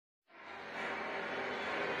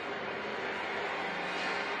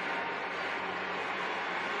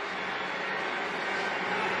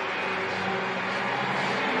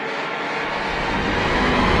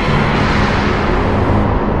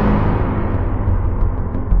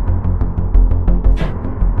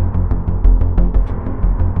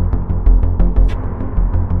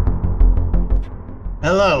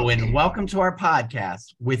Hello, and welcome to our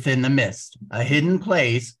podcast, Within the Mist, a hidden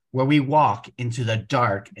place where we walk into the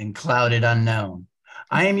dark and clouded unknown.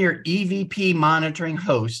 I am your EVP monitoring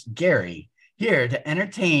host, Gary, here to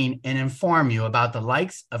entertain and inform you about the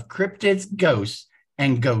likes of cryptids, ghosts,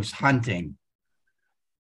 and ghost hunting.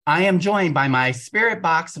 I am joined by my spirit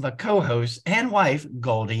box of a co-host and wife,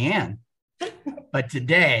 Goldie Ann. But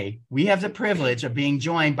today, we have the privilege of being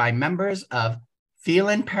joined by members of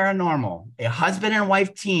Phelan Paranormal, a husband and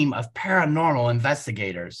wife team of paranormal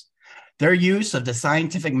investigators. Their use of the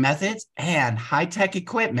scientific methods and high-tech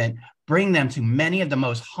equipment bring them to many of the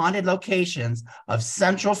most haunted locations of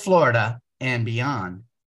Central Florida and beyond.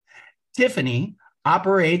 Tiffany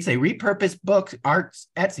operates a repurposed book arts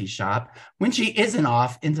Etsy shop when she isn't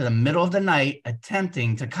off into the middle of the night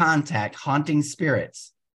attempting to contact haunting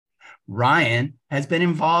spirits. Ryan has been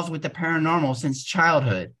involved with the paranormal since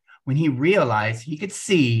childhood, when he realized he could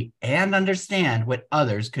see and understand what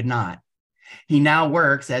others could not. He now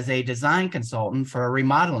works as a design consultant for a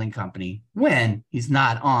remodeling company when he's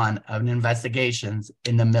not on an investigations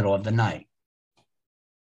in the middle of the night.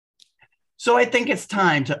 So I think it's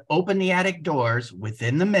time to open the attic doors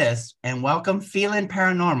within the mist and welcome Phelan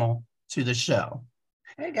Paranormal to the show.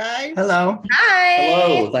 Hey guys. Hello. Hi.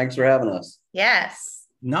 Hello. Thanks for having us. Yes.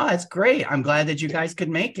 No, it's great. I'm glad that you guys could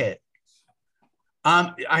make it.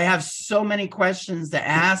 I have so many questions to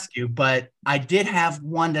ask you, but I did have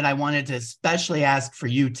one that I wanted to especially ask for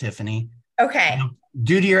you, Tiffany. Okay.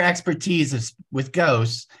 Due to your expertise with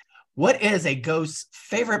ghosts, what is a ghost's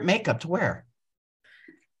favorite makeup to wear?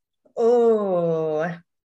 Oh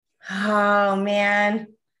man.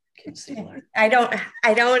 Concealer. I don't know.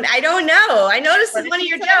 I noticed it's one of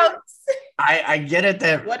your jokes. I get it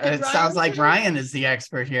that it sounds like say? Ryan is the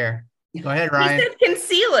expert here. Go ahead, Ryan. He said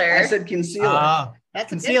concealer. I said concealer.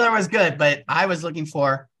 Concealer was good, but I was looking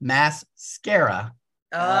for mascara.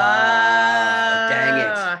 Dang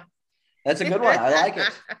it. That's a good one. I like it.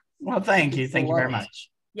 Well, thank you. Thank you very much.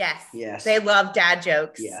 Yes. Yes. They love dad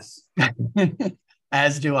jokes. Yes.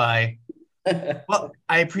 As do I. Well,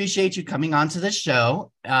 I appreciate you coming on to the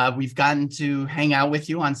show. We've gotten to hang out with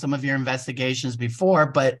you on some of your investigations before,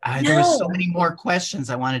 but there were so many more questions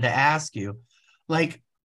I wanted to ask you. Like,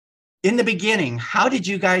 in the beginning, how did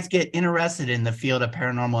you guys get interested in the field of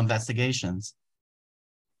paranormal investigations?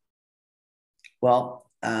 Well,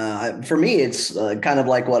 for me, it's kind of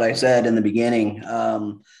like what I said in the beginning.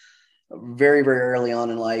 Very, very early on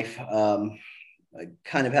in life, I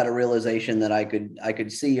kind of had a realization that I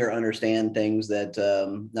could see or understand things that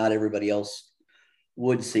not everybody else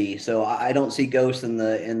would see. So I don't see ghosts in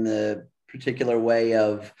the particular way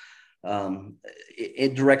of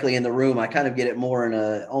it directly in the room. I kind of get it more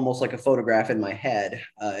in almost like a photograph in my head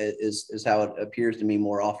is how it appears to me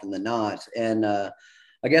more often than not. And I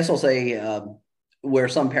guess I'll say where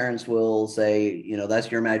some parents will say,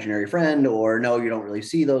 that's your imaginary friend, or no, you don't really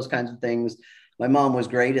see those kinds of things. My mom was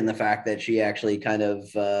great in the fact that she actually kind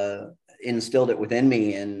of instilled it within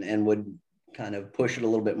me and would kind of push it a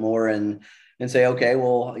little bit more and say, okay,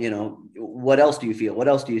 well, what else do you feel? What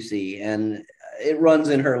else do you see? And it runs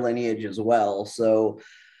in her lineage as well. So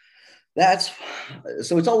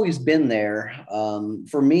it's always been there.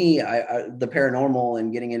 For me, the paranormal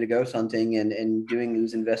and getting into ghost hunting and doing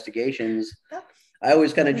these investigations, I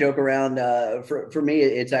always kind of joke around. For me,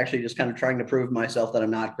 it's actually just kind of trying to prove myself that I'm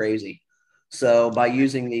not crazy. So by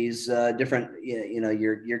using these different,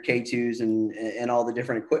 your K2s and all the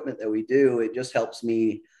different equipment that we do, it just helps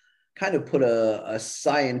me kind of put a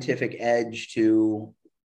scientific edge to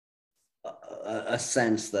a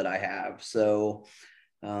sense that I have. So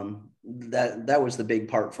that was the big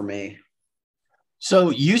part for me.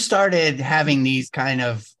 So you started having these kind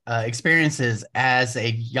of experiences as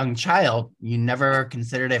a young child. You never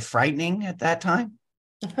considered it frightening at that time?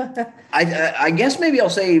 I guess maybe I'll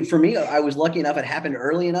say for me, I was lucky enough. It happened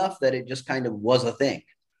early enough that it just kind of was a thing.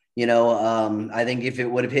 I think if it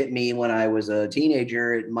would have hit me when I was a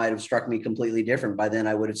teenager, it might have struck me completely different. By then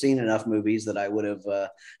I would have seen enough movies that I would have,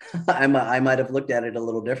 I might have looked at it a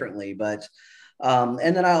little differently. But,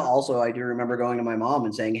 and then I do remember going to my mom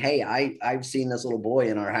and saying, hey, I've seen this little boy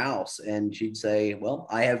in our house. And she'd say, well,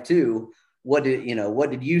 I have too. What did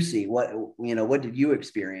you see? What did you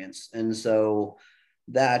experience? And so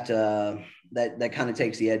that kind of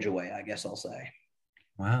takes the edge away, I guess I'll say.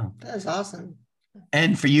 Wow. That's awesome.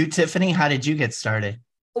 And for you, Tiffany, how did you get started?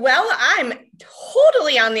 Well, I'm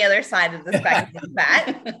totally on the other side of the spectrum of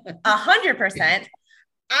that. 100%.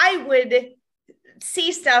 I would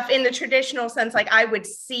see stuff in the traditional sense, like I would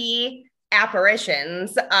see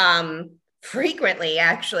apparitions frequently,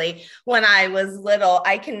 actually. When I was little,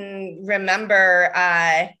 I can remember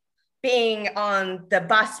being on the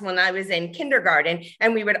bus when I was in kindergarten,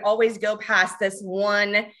 and we would always go past this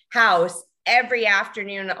one house every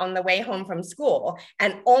afternoon on the way home from school.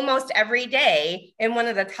 And almost every day in one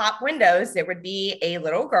of the top windows, there would be a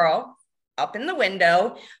little girl up in the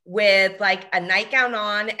window with like a nightgown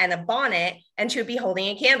on and a bonnet, and she would be holding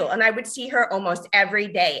a candle. And I would see her almost every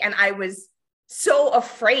day. And I was so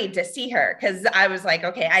afraid to see her because I was like,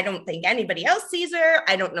 okay, I don't think anybody else sees her.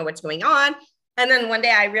 I don't know what's going on. And then one day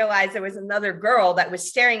I realized there was another girl that was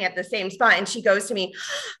staring at the same spot. And she goes to me,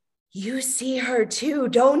 you see her too,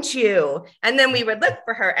 don't you? And then we would look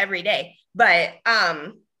for her every day. But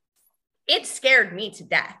it scared me to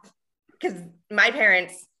death because my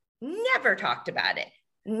parents never talked about it.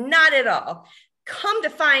 Not at all. Come to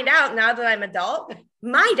find out now that I'm adult,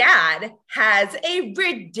 my dad has a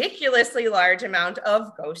ridiculously large amount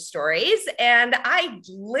of ghost stories. And I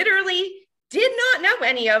literally did not know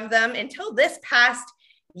any of them until this past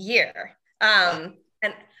year. And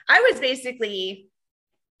I was basically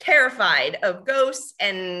terrified of ghosts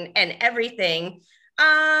and everything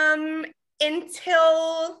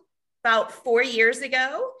until about 4 years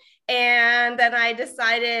ago. And then I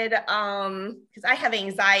decided, because I have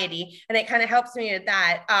anxiety and it kind of helps me with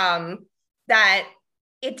that, that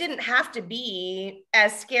it didn't have to be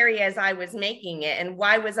as scary as I was making it. And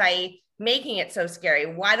why was I making it so scary?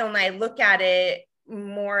 Why don't I look at it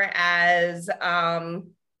more as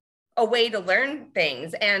a way to learn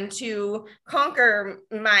things and to conquer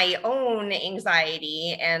my own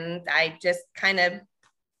anxiety? And I just kind of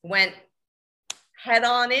went head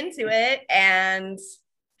on into it and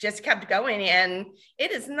just kept going. And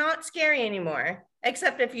it is not scary anymore,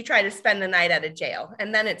 except if you try to spend the night at a jail,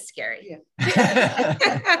 and then it's scary. Yeah.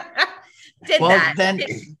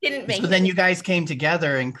 Then you guys came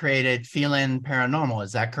together and created Phelan Paranormal.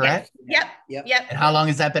 Is that correct? Yep. And how long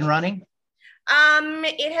has that been running?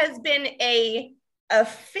 It has been a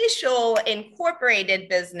official incorporated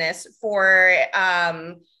business for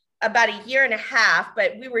about a year and a half,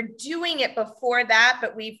 but we were doing it before that,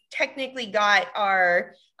 but we've technically got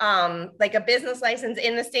our like a business license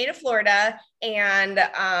in the state of Florida and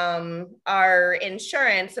our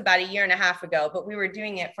insurance about a year and a half ago, but we were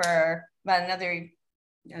doing it for about another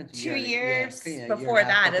 2 years before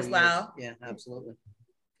that as well. Yeah, absolutely.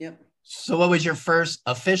 Yep. So what was your first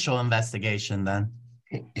official investigation then?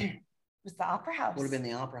 It was the Opera House. Would have been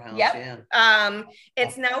the Opera House. Yep. Yeah.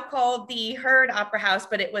 It's now called the Heard Opera House,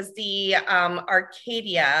 but it was the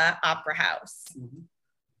Arcadia Opera House. Mm-hmm.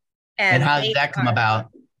 And how did that come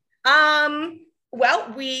about?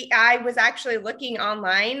 Well, I was actually looking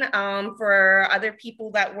online for other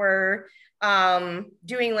people that were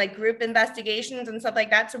doing like group investigations and stuff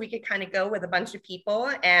like that, so we could kind of go with a bunch of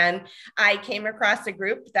people. And I came across a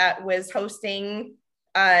group that was hosting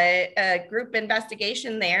a group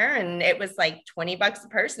investigation there, and it was like $20 a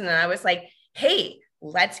person. And I was like, hey,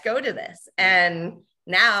 let's go to this. And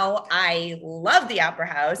now I love the Opera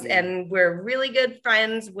House, and we're really good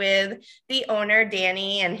friends with the owner,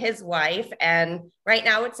 Danny, and his wife. And right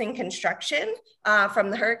now it's in construction from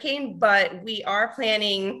the hurricane, but we are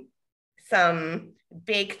planning some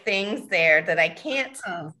big things there that I can't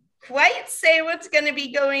quite say what's going to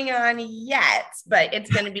be going on yet, but it's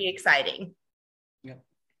going to be exciting.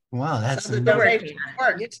 Wow, that's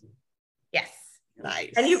yes,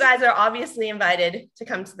 nice. And you guys are obviously invited to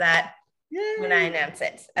come to that when I announce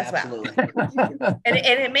it as well. and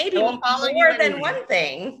it may be more than one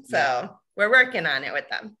thing, so we're working on it with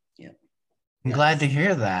them. Yeah, I'm glad to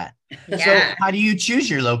hear that. Yeah. So, how do you choose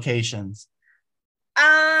your locations?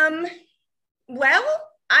 Well,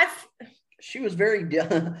 she was very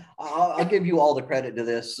I'll give you all the credit to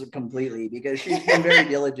this completely, because she's been very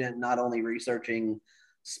diligent, not only researching,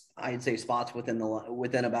 I'd say, spots within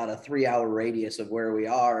about a 3-hour radius of where we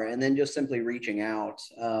are, and then just simply reaching out.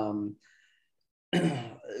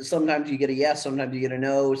 Sometimes you get a yes, sometimes you get a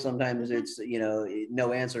no, sometimes it's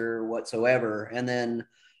no answer whatsoever. And then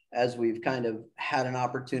as we've kind of had an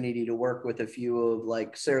opportunity to work with a few of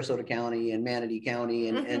like Sarasota County and Manatee County,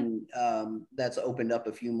 and that's opened up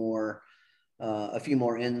a few more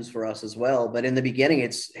ends for us as well. But in the beginning,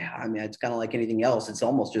 it's kind of like anything else. It's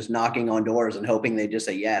almost just knocking on doors and hoping they just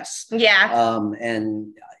say yes. Yeah.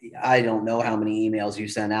 And I don't know how many emails you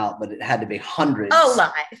sent out, but it had to be hundreds. A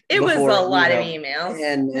lot. It was a lot of emails.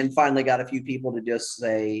 And finally got a few people to just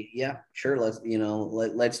say, yeah, sure. Let's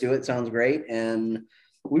do it. Sounds great. And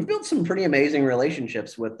we've built some pretty amazing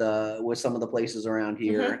relationships with some of the places around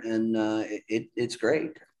here. And it's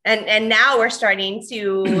great. And now we're starting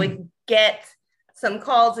to get some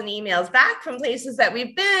calls and emails back from places that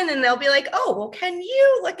we've been, and they'll be like, oh, well, can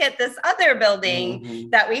you look at this other building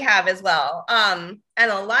that we have as well? And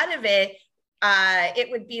a lot of it,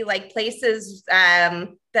 it would be like places that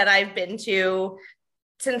I've been to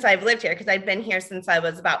since I've lived here, because I've been here since I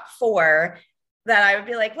was about 4, that I would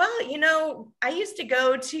be like, well, I used to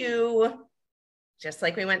go to, just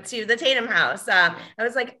like we went to the Tatum house. I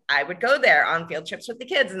was like, I would go there on field trips with the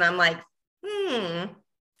kids. And I'm like,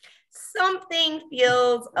 something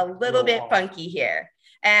feels a little bit funky here.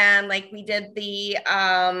 And like we did the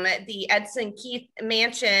Edson Keith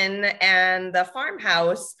mansion and the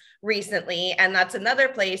farmhouse recently. And that's another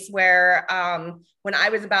place where when I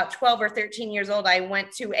was about 12 or 13 years old, I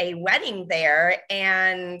went to a wedding there,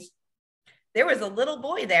 and there was a little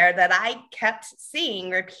boy there that I kept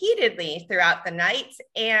seeing repeatedly throughout the night.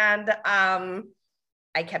 And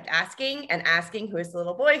I kept asking and asking, who's the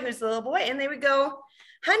little boy? Who's the little boy? And they would go,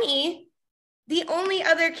 honey, the only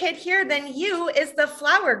other kid here than you is the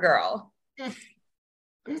flower girl.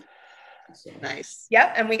 So nice.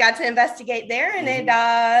 Yep. And we got to investigate there, and it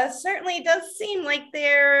certainly does seem like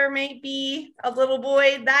there may be a little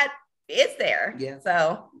boy that is there. Yeah.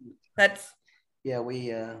 So that's. Yeah, we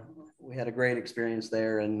had a great experience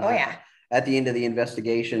there. And at the end of the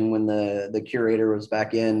investigation, when the curator was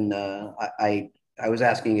back in, I was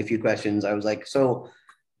asking a few questions. I was like, so,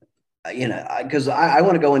 because I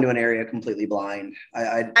want to go into an area completely blind.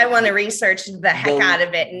 I want to research the heck out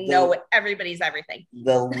of it and know everybody's everything.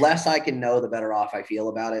 The less I can know, the better off I feel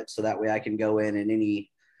about it. So that way I can go in, and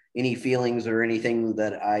any feelings or anything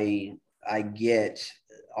that I get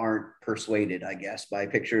aren't persuaded, I guess, by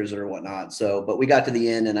pictures or whatnot. So, but we got to the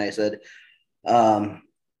end, and I said, the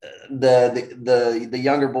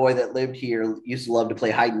younger boy that lived here used to love to play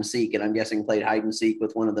hide and seek, and I'm guessing played hide and seek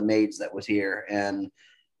with one of the maids that was here, and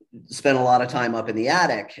spent a lot of time up in the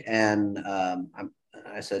attic. And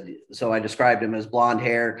I said, so I described him as blonde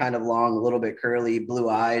hair, kind of long, a little bit curly, blue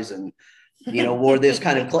eyes, and wore this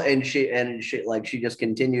kind of and she just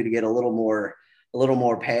continued to get a little more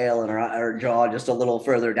pale, and her jaw just a little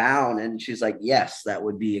further down, and she's like, yes, that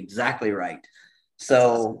would be exactly right.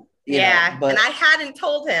 So and I hadn't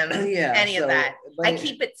told him any of that. I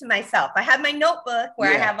keep it to myself. I have my notebook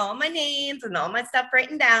where I have all my names and all my stuff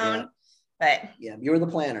written down. But you're the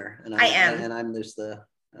planner, and I am, and I'm just the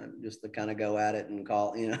kind of go at it and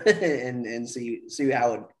call, and see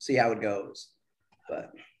how it goes.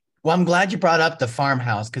 But well, I'm glad you brought up the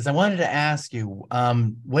farmhouse, because I wanted to ask you,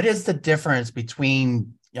 what is the difference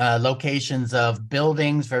between locations of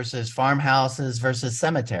buildings versus farmhouses versus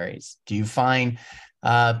cemeteries? Do you find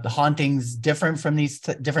the hauntings different from these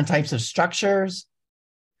different types of structures?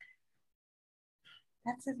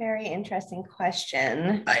 That's a very interesting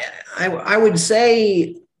question. I would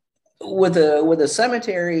say with a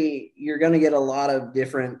cemetery, you're going to get a lot of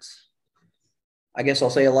different, I guess I'll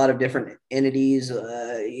say a lot of different entities,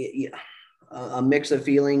 a mix of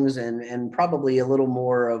feelings, and probably a little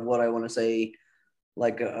more of what I want to say,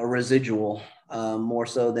 like a residual, more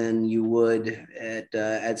so than you would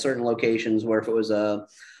at certain locations, where if it was a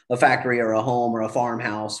factory or a home or a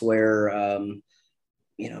farmhouse where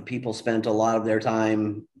people spent a lot of their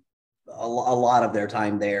time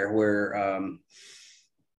there, where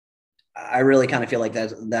I really kind of feel like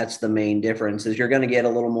that's the main difference, is you're going to get a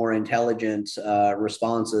little more intelligent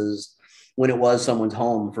responses when it was someone's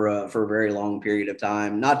home for a very long period of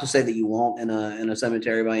time. Not to say that you won't in a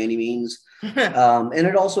cemetery by any means, and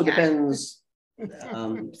it also depends a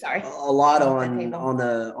lot on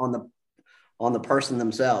the person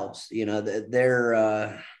themselves.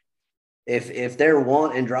 If their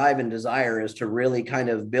want and drive and desire is to really kind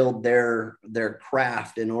of build their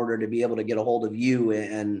craft in order to be able to get a hold of you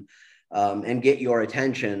and get your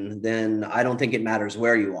attention, then I don't think it matters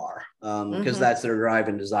where you are, because that's their drive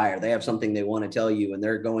and desire. They have something they want to tell you, and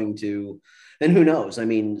they're going to, and who knows? I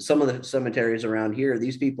mean, some of the cemeteries around here,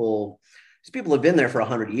 these people have been there for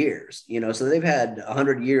 100 years, so they've had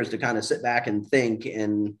 100 years to kind of sit back and think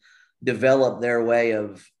and develop their way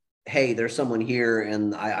of, hey, there's someone here,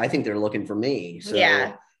 and I think they're looking for me. So,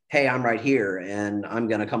 hey, I'm right here, and I'm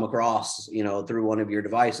going to come across, through one of your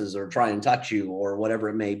devices, or try and touch you, or whatever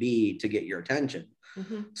it may be, to get your attention.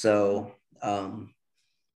 So,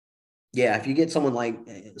 if you get someone like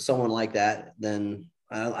that, then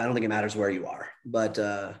I don't think it matters where you are, but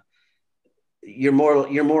you're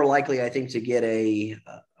more likely, I think, to get a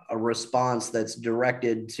response that's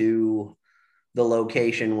directed to the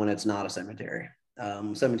location when it's not a cemetery.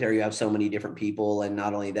 Cemetery, you have so many different people, and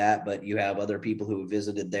not only that, but you have other people who have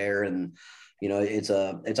visited there, and it's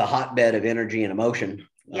a hotbed of energy and emotion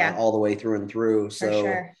all the way through and through.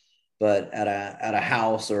 So But at a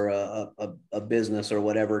house or a business or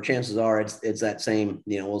whatever, chances are it's that same,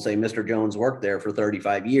 we'll say Mr. Jones worked there for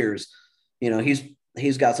 35 years.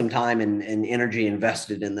 He's got some time and energy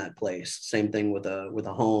invested in that place. Same thing with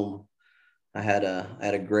a home. I had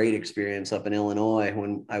a great experience up in Illinois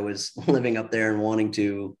when I was living up there and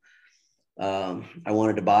I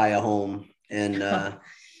wanted to buy a home, and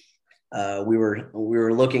we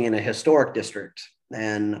were looking in a historic district,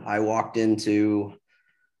 and I walked into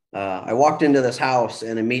this house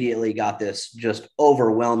and immediately got this just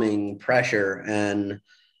overwhelming pressure. And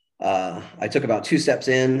I took about 2 steps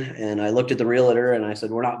in, and I looked at the realtor and I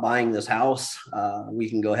said, "We're not buying this house. We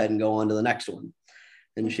can go ahead and go on to the next one."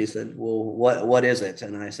 And she said, "Well, what is it?"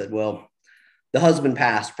 And I said, "Well, the husband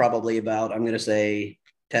passed probably about, I'm going to say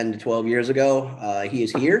 10 to 12 years ago. He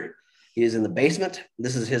is here. He is in the basement.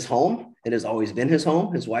 This is his home. It has always been his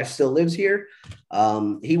home. His wife still lives here.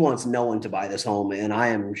 He wants no one to buy this home, and I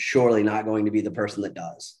am surely not going to be the person that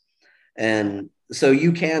does." And so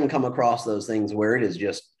you can come across those things where it is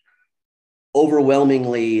just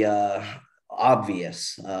overwhelmingly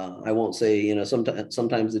obvious. I won't say,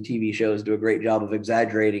 sometimes the TV shows do a great job of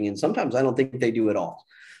exaggerating, and sometimes I don't think they do at all.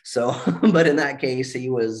 So, but in that case, he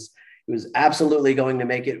was absolutely going to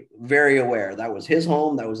make it very aware. That was his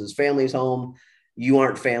home. That was his family's home. You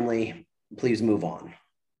aren't family. Please move on.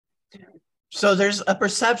 So there's a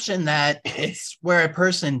perception that it's where a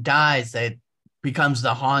person dies that becomes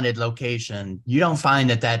the haunted location. You don't find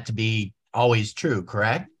that to be always true,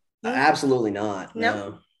 correct? Absolutely not.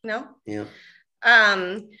 No. Yeah.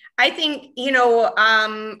 I think,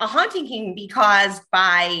 a haunting can be caused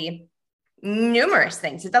by numerous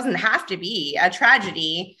things. It doesn't have to be a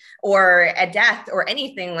tragedy or a death or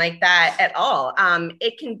anything like that at all.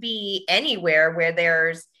 It can be anywhere where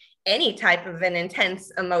there's any type of an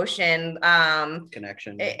intense emotion,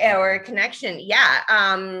 connection. Yeah.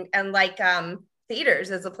 And like, theaters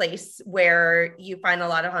is a place where you find a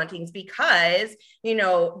lot of hauntings because,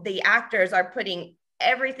 the actors are putting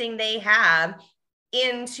everything they have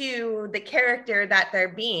into the character that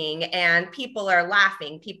they're being, and people are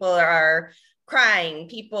laughing, people are crying,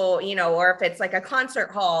 people, or if it's like a concert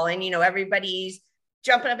hall and, everybody's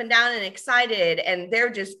jumping up and down and excited and they're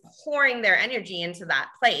just pouring their energy into that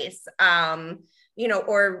place.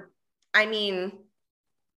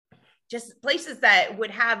 Just places that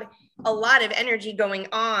would have a lot of energy going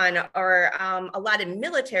on, or a lot of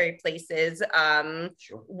military places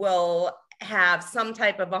Sure. will have some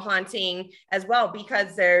type of a haunting as well,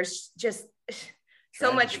 because there's just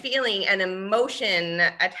so much feeling and emotion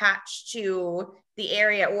attached to the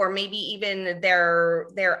area, or maybe even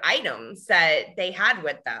their items that they had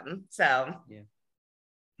with them. So, yeah.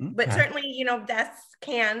 But certainly, deaths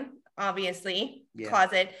can obviously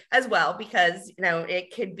cause it as well, because,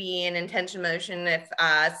 it could be an intense emotion if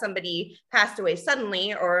somebody passed away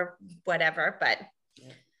suddenly or whatever, but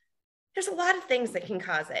there's a lot of things that can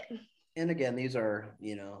cause it. And again, these are,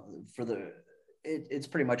 it's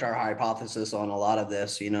pretty much our hypothesis on a lot of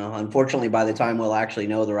this. Unfortunately, by the time we'll actually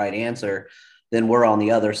know the right answer, then we're on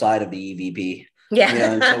the other side of the EVP. Yeah.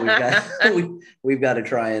 And so we've got to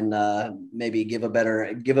try and maybe give a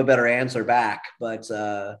better answer back. But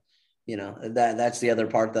that's the other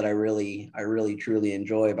part that I really truly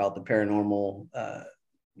enjoy about the paranormal,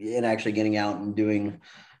 and actually getting out and doing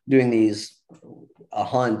a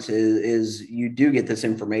hunt is you do get this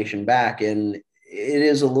information back, and it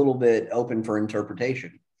is a little bit open for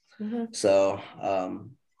interpretation. Mm-hmm. So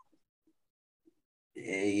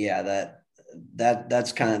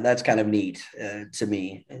that's kind of neat to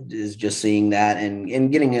me, is just seeing that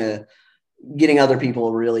and getting other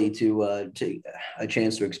people really to a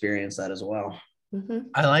chance to experience that as well. Mm-hmm.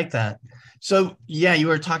 I like that. So yeah, you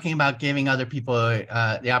were talking about giving other people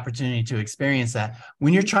the opportunity to experience that.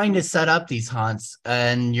 When you're trying to set up these haunts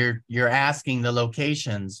and you're asking the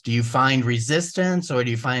locations, do you find resistance or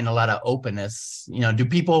do you find a lot of openness?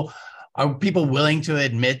 Are people willing to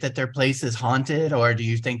admit that their place is haunted, or do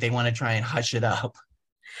you think they want to try and hush it up?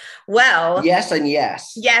 Well, yes and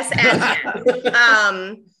yes. Yes and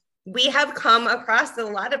yes. We have come across a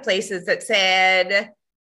lot of places that said,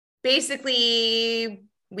 basically,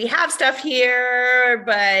 we have stuff here,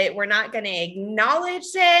 but we're not going to acknowledge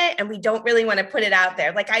it, and we don't really want to put it out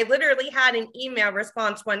there. Like, I literally had an email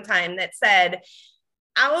response one time that said,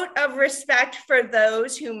 out of respect for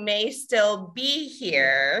those who may still be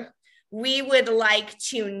here, we would like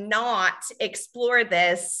to not explore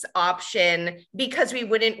this option because we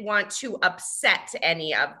wouldn't want to upset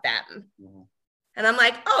any of them. Mm-hmm. And I'm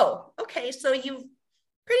like, oh, okay. So you've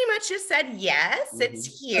pretty much just said, yes,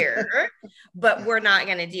 it's here, but we're not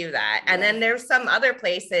going to do that. And then there's some other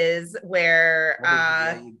places where,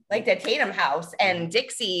 like the Tatum house, and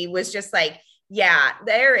Dixie was just like, yeah,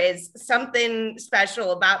 there is something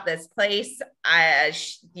special about this place.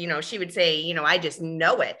 She would say, I just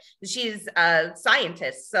know it. She's a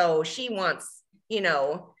scientist, so she wants,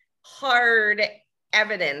 hard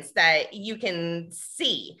evidence that you can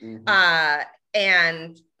see.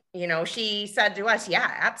 And she said to us,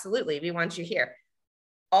 yeah, absolutely, we want you here.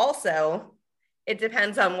 Also, it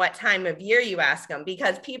depends on what time of year you ask them,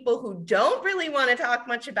 because people who don't really want to talk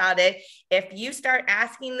much about it, if you start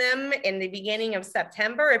asking them in the beginning of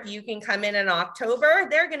September, if you can come in October,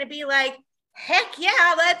 they're going to be like, heck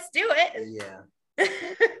yeah, let's do it.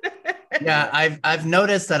 Yeah, I've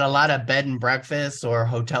noticed that a lot of bed and breakfast or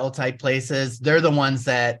hotel type places, they're the ones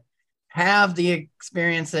that have the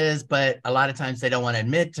experiences, but a lot of times they don't want to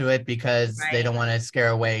admit to it because they don't want to scare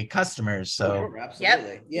away customers. So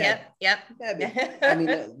absolutely. Yep. I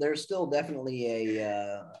mean, there's still definitely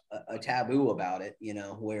a taboo about it,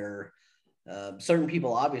 where certain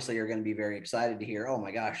people obviously are going to be very excited to hear, oh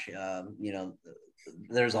my gosh,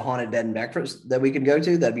 there's a haunted bed and breakfast that we can go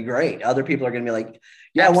to. That'd be great. Other people are going to be like,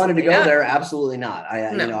 yeah, I wanted to go there. Absolutely not.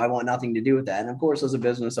 I want nothing to do with that. And of course, as a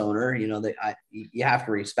business owner, you have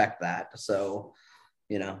to respect that. So,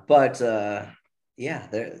 but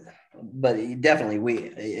definitely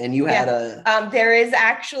there is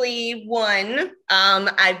actually one,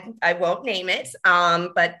 I won't name it,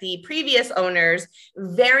 but the previous owners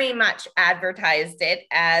very much advertised it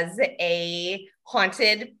as a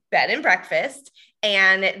haunted bed and breakfast.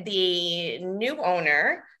 And the new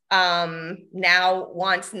owner now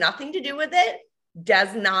wants nothing to do with it,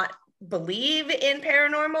 does not believe in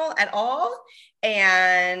paranormal at all,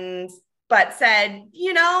 but said,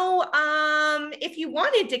 if you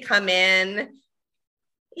wanted to come in,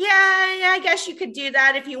 yeah, I guess you could do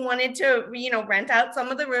that if you wanted to, rent out some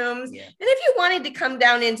of the rooms. And if you wanted to come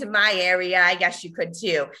down into my area, I guess you could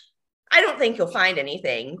too. I don't think you'll find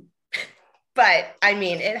anything. But I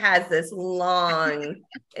mean, it has a long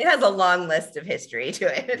list of history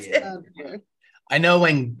to it. I know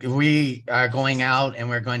when we are going out and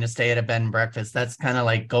we're going to stay at a bed and breakfast, that's kind of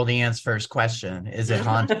like Goldie Ann's first question. Is it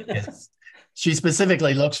haunted? She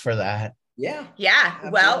specifically looks for that. Yeah.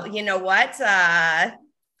 Absolutely. Well, you know what?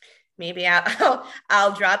 Maybe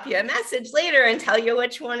I'll drop you a message later and tell you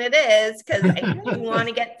which one it is, because I really want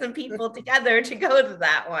to get some people together to go to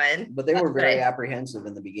that one. But they were very apprehensive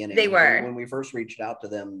in the beginning. They were. When we first reached out to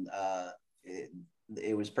them,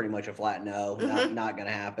 it was pretty much a flat no, not going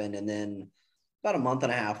to happen. And then about a month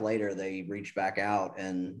and a half later, they reached back out,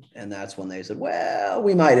 and that's when they said, well,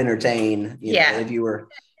 we might entertain, if you were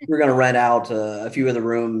going to rent out a few of the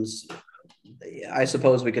rooms. I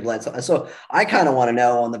suppose we could let some. So I kind of want to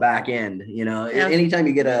know on the back end, anytime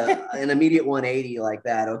you get an immediate 180 like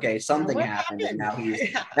that, okay, something happened. And now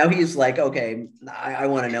he's like, okay, I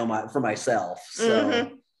want to know for myself.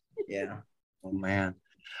 So yeah. Oh man.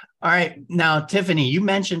 All right. Now, Tiffany, you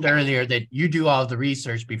mentioned earlier that you do all the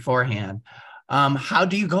research beforehand. How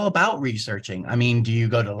do you go about researching? I mean, do you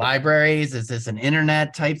go to libraries? Is this an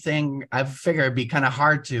internet type thing? I figure it'd be kind of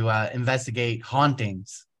hard to investigate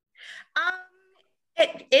hauntings.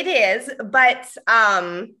 It is, but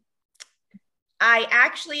I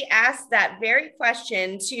actually asked that very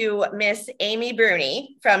question to Miss Amy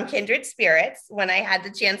Bruni from Kindred Spirits when I had the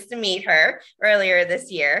chance to meet her earlier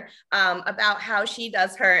this year, about how she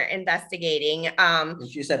does her investigating. And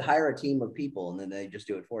she said, hire a team of people and then they just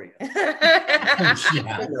do it for you. No,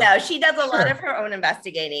 she does a lot of her own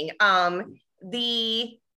investigating.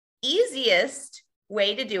 The easiest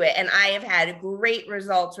way to do it, and I have had great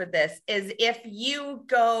results with this, is if you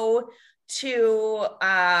go to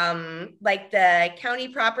like the county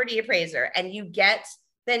property appraiser and you get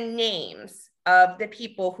the names of the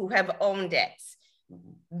people who have owned it,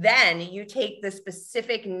 then you take the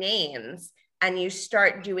specific names and you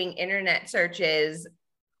start doing internet searches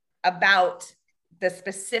about the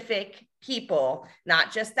specific people,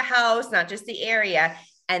 not just the house, not just the area.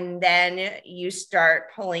 And then you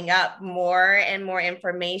start pulling up more and more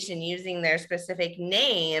information using their specific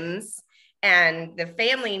names and the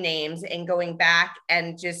family names and going back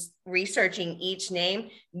and just researching each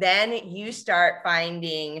name. Then you start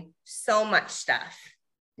finding so much stuff.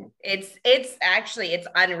 It's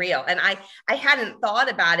unreal. And I hadn't thought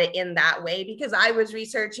about it in that way, because I was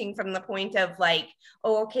researching from the point of like,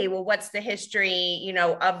 oh, okay, well, what's the history,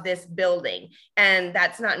 of this building? And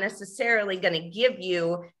that's not necessarily going to give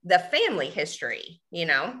you the family history,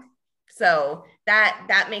 So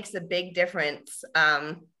that makes a big difference.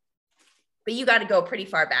 but you got to go pretty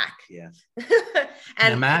far back. Yeah.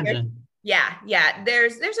 And imagine. Yeah.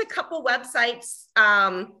 There's a couple websites.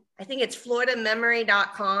 I think it's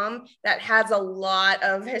floridamemory.com that has a lot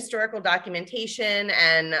of historical documentation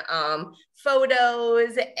and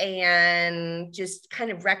photos and just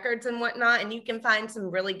kind of records and whatnot. And you can find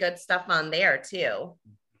some really good stuff on there too.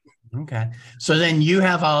 Okay. So then you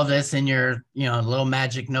have all this in your, little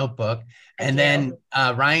magic notebook. And then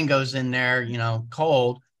Ryan goes in there,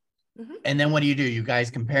 cold. Mm-hmm. And then what do? You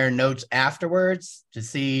guys compare notes afterwards to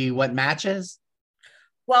see what matches?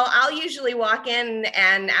 Well, I'll usually walk in,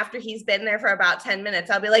 and after he's been there for about 10 minutes,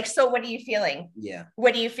 I'll be like, so what are you feeling? Yeah.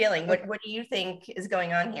 What are you feeling? What do you think is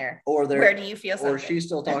going on here? Or where do you feel something? Or she's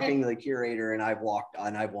still talking to the curator and I've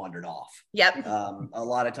wandered off. Yep. A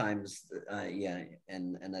lot of times,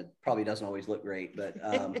 and that probably doesn't always look great, but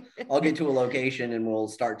I'll get to a location and we'll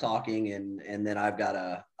start talking and then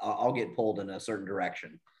I'll get pulled in a certain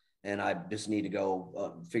direction. And I just need to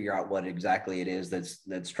go figure out what exactly it is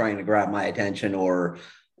that's trying to grab my attention, or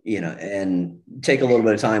and take a little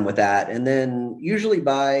bit of time with that. And then usually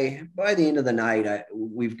by the end of the night,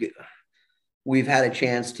 we've had a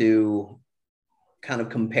chance to kind of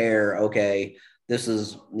compare. Okay, this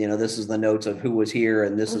is the notes of who was here,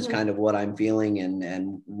 and this is kind of what I'm feeling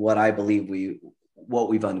and what I believe what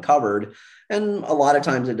we've uncovered. And a lot of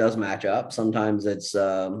times it does match up. Sometimes it's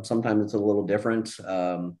a little different.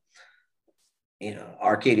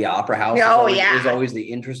 Arcadia Opera House is always the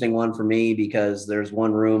interesting one for me, because there's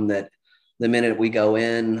one room that the minute we go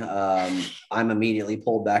in, I'm immediately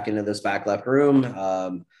pulled back into this back left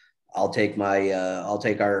room. I'll take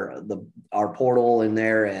our portal in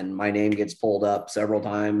there, and my name gets pulled up several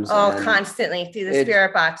times. Constantly through the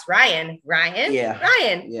spirit box. Ryan. Yeah.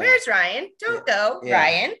 Ryan. Yeah. Where's Ryan? Don't go, yeah.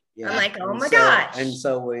 Ryan. Yeah. I'm like, oh my gosh. And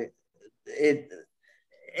so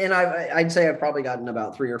I'd say I've probably gotten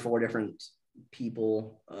about 3 or 4 different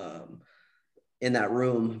people in that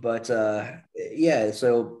room, but so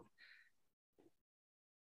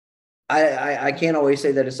I can't always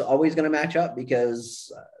say that it's always going to match up, because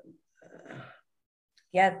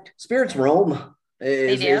spirits roam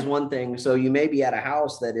is one thing. So you may be at a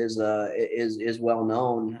house that is well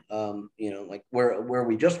known, like where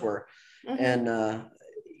we just were, and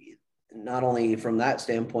not only from that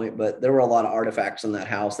standpoint, but there were a lot of artifacts in that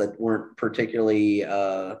house that weren't particularly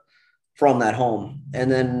from that home.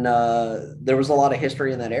 And then there was a lot of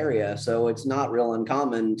history in that area. So it's not real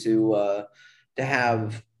uncommon to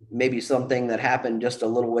have maybe something that happened just a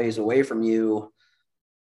little ways away from you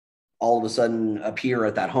all of a sudden appear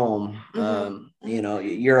at that home.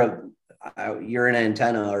 You're an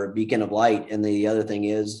antenna or a beacon of light. And the other thing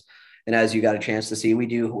is, and as you got a chance to see, we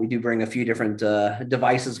do bring a few different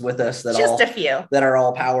devices with us that are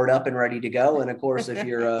all powered up and ready to go. And of course, if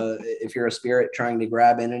you're a spirit trying to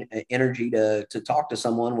grab energy to talk to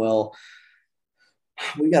someone, well,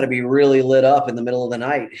 we got to be really lit up in the middle of the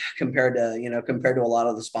night compared to a lot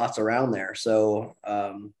of the spots around there. So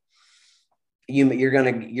you're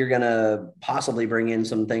gonna possibly bring in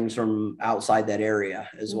some things from outside that area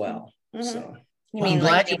as well. So. I'm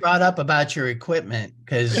glad you brought up about your equipment,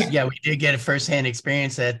 because we did get a firsthand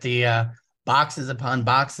experience at the boxes upon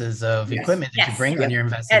boxes of equipment that you bring on your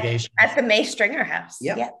investigation at the May Stringer House.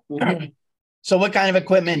 So what kind of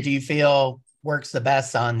equipment do you feel works the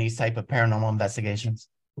best on these type of paranormal investigations?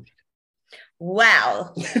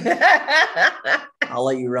 Well, I'll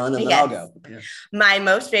let you run and then I'll go. My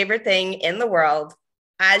most favorite thing in the world,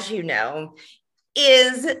 as you know,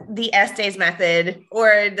 is the Estes method,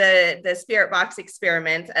 or the spirit box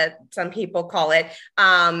experiment, some people call it.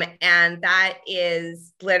 And that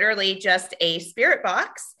is literally just a spirit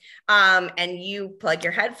box. And you plug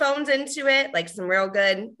your headphones into it, like some real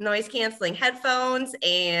good noise canceling headphones,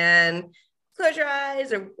 and close your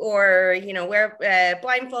eyes or wear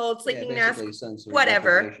blindfold, sleeping mask,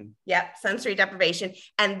 whatever. Sensory deprivation.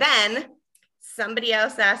 And then somebody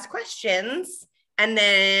else asks questions, and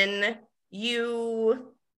then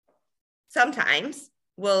you sometimes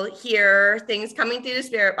will hear things coming through the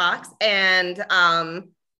spirit box, and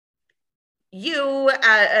you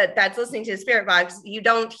that's listening to the spirit box, you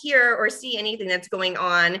don't hear or see anything that's going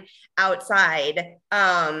on outside.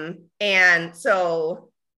 And so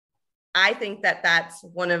I think that that's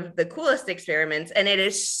one of the coolest experiments. And it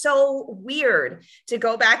is so weird to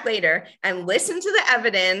go back later and listen to the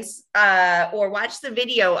evidence or watch the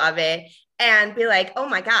video of it and be like, oh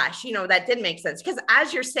my gosh, that did make sense. Because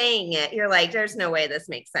as you're saying it, you're like, there's no way this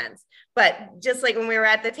makes sense. But just like when we were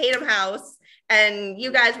at the Tatum house and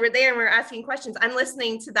you guys were there and we were asking questions, I'm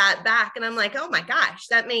listening to that back and I'm like, oh my gosh,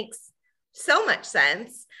 that makes so much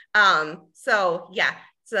sense. So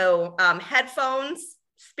headphones,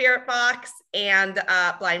 spirit box, and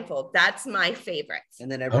blindfold. That's my favorite.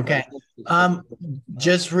 And then okay.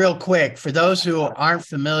 Just real quick, for those who aren't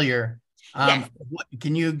familiar, Yes.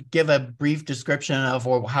 can you give a brief description of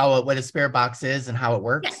what a spirit box is and how it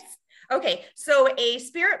works? Yes. Okay. So a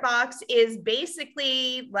spirit box is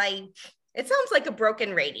basically like, it sounds like a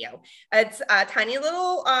broken radio. It's a tiny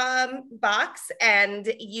little box,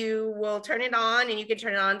 and you will turn it on, and you can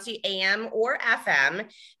turn it on to AM or FM.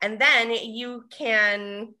 And then you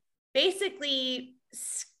can basically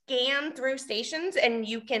scan through stations, and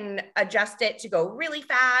you can adjust it to go really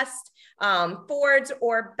fast, forwards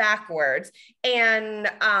or backwards. And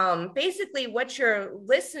basically what you're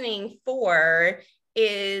listening for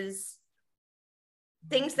is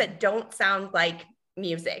things that don't sound like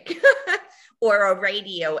music or a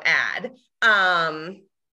radio ad. And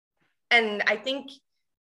I think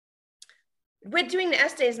with doing the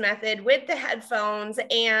Estes method, with the headphones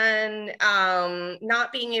and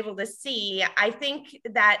not being able to see, I think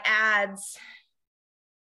that adds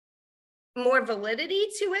more validity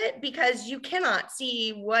to it, because you cannot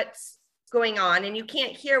see what's going on and you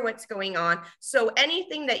can't hear what's going on. So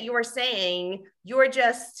anything that you're saying, you're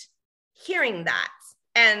just hearing that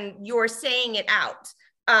and you're saying it out.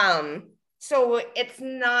 So it's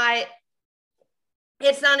not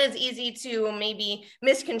as easy to maybe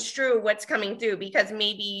misconstrue what's coming through, because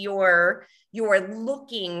maybe you're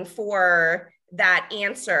looking for that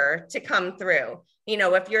answer to come through. You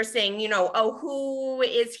know, if you're saying, oh, who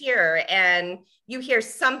is here? And you hear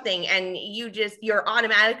something and you're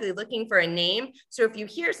automatically looking for a name. So if you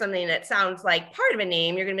hear something that sounds like part of a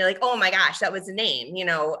name, you're going to be like, oh my gosh, that was a name,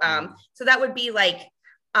 So that would be like,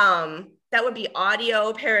 that would be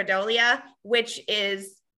audio pareidolia, which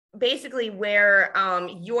is basically where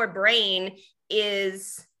your brain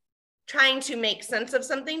is trying to make sense of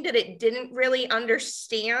something that it didn't really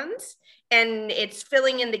understand, and it's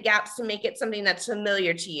filling in the gaps to make it something that's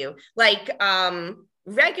familiar to you. Like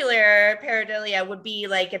regular pareidolia would be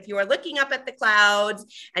like if you are looking up at the clouds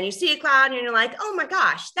and you see a cloud and you're like, oh my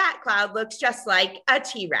gosh, that cloud looks just like a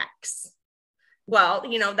T-Rex. Well,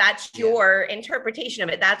 that's your interpretation of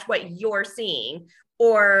it. That's what you're seeing.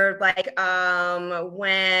 Or like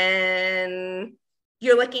when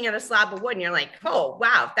you're looking at a slab of wood and you're like, oh,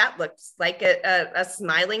 wow, that looks like a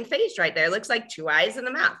smiling face right there. It looks like two eyes and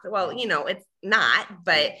a mouth. Well, it's not,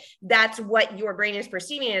 but that's what your brain is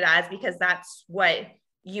perceiving it as, because that's what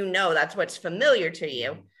that's what's familiar to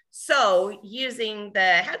you. So using the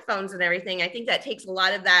headphones and everything, I think that takes a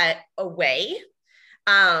lot of that away.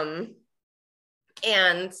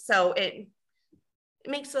 And so it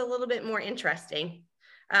makes it a little bit more interesting.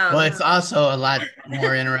 Well, it's also a lot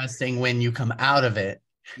more interesting when you come out of it.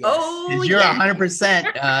 Yes. Oh, you're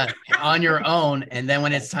 100% on your own, and then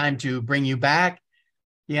when it's time to bring you back,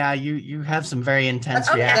 you have some very intense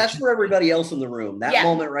reactions. That's for everybody else in the room. That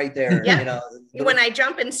moment right there, when I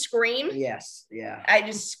jump and scream, yes, yeah, I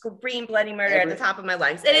just scream bloody murder at the top of my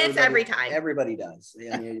lungs, and it's every time. Everybody does.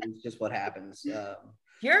 It's just what happens.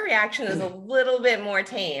 Your reaction is a little bit more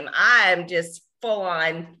tame. I'm just full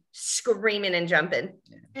on screaming and jumping.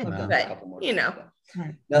 But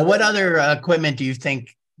Now, what other equipment do you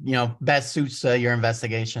think best suits your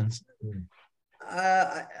investigations?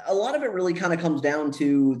 A lot of it really kind of comes down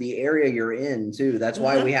to the area you're in too. That's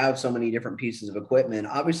why we have so many different pieces of equipment.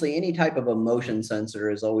 Obviously, any type of a motion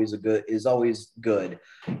sensor is always good.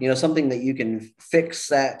 Something that you can fix,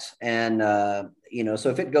 set, and so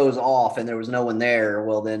if it goes off and there was no one there,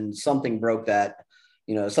 well, then something broke that.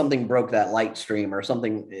 Something broke that light stream or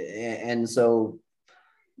something, and so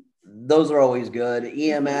those are always good.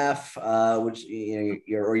 EMF, which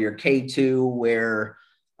your K2, where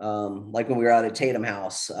like when we were out at Tatum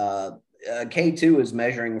House, K2 is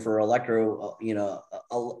measuring for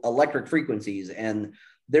electric frequencies, and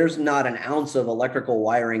there's not an ounce of electrical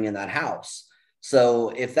wiring in that house. So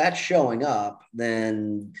if that's showing up,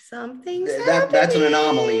 then that's an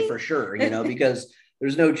anomaly for sure, because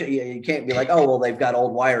there's no, you can't be like, oh, well, they've got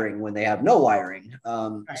old wiring when they have no wiring.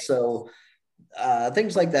 Right. So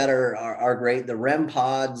things like that are great. The REM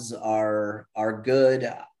pods are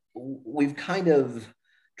good. We've kind of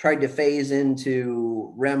tried to phase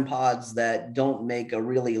into REM pods that don't make a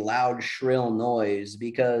really loud, shrill noise,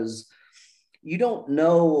 because you don't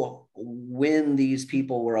know when these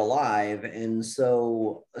people were alive. And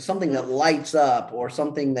so something that lights up or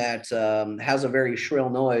something that has a very shrill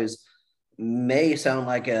noise may sound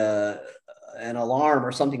like an alarm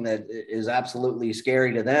or something that is absolutely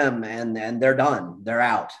scary to them, and they're done, they're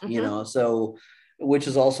out, so, which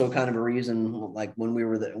is also kind of a reason, like when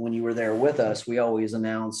you were there with us, we always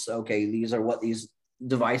announce, okay, these are what these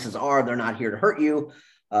devices are. They're not here to hurt you.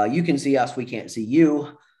 You can see us, we can't see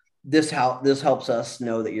you. This helps us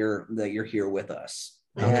know that you're here with us.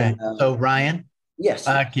 Okay. And, so Ryan, yes.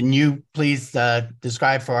 Can you please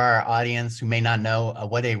describe for our audience who may not know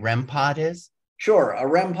what a REM pod is? Sure. A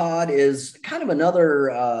REM pod is kind of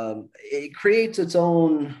another, it creates its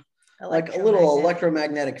own, like a little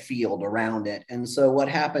electromagnetic field around it. And so what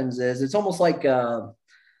happens is it's almost like kind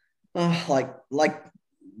of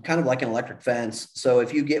like an electric fence. So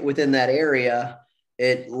if you get within that area,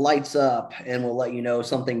 it lights up and will let you know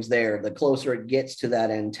something's there. The closer it gets to that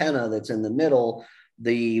antenna that's in the middle,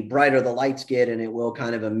 the brighter the lights get, and it will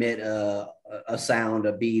kind of emit a sound,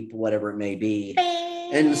 a beep, whatever it may be.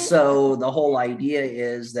 And so the whole idea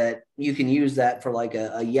is that you can use that for like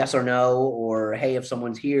a yes or no, or, hey, if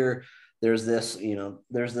someone's here, there's this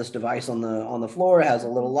device on the floor, it has a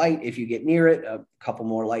little light. If you get near it, a couple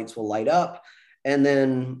more lights will light up. And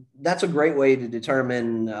then that's a great way to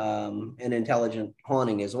determine an intelligent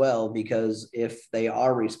haunting as well, because if they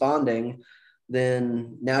are responding,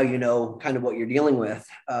 then now you know kind of what you're dealing with.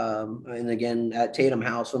 And again, at Tatum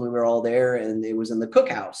House, when we were all there, and it was in the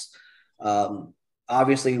cookhouse,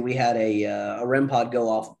 obviously we had a REM pod go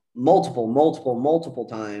off multiple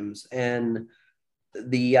times. And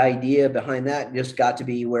the idea behind that just got to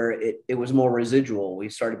be where it was more residual. We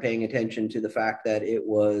started paying attention to the fact that it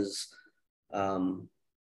was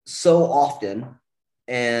so often,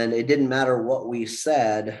 and it didn't matter what we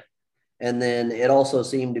said. And then it also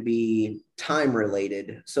seemed to be time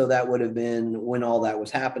related. So that would have been when all that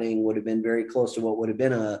was happening, would have been very close to what would have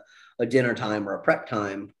been a dinner time or a prep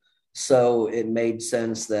time. So it made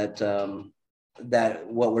sense that that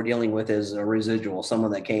what we're dealing with is a residual,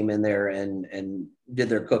 someone that came in there and did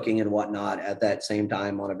their cooking and whatnot at that same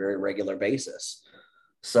time on a very regular basis.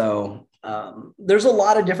 So there's a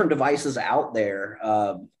lot of different devices out there.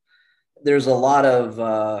 There's a lot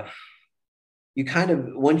of, you kind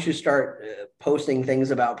of, once you start posting things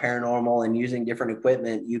about paranormal and using different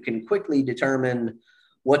equipment, you can quickly determine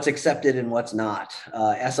what's accepted and what's not.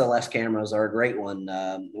 SLS cameras are a great one,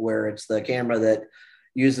 where it's the camera that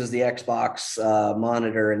uses the Xbox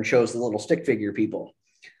monitor and shows the little stick figure people.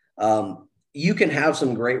 You can have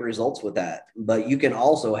some great results with that, but you can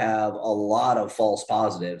also have a lot of false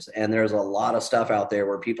positives. And there's a lot of stuff out there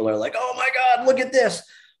where people are like, oh my God, look at this.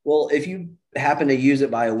 Well, if you happen to use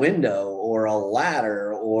it by a window or a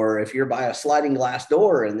ladder, or if you're by a sliding glass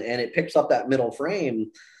door and it picks up that middle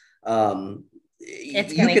frame, you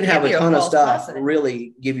can have a ton of stuff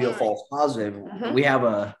really give you a false positive. Mm-hmm. We have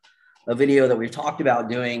a video that we've talked about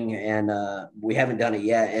doing, and we haven't done it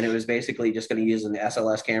yet. And it was basically just going to use an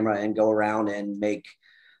SLS camera and go around and make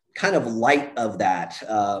kind of light of that,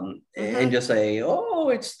 and just say, oh,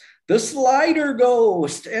 it's the slider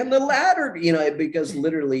ghost and the ladder, because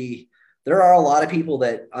literally there are a lot of people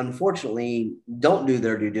that unfortunately don't do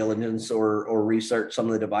their due diligence or research some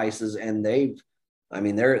of the devices. And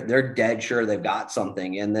they're dead sure they've got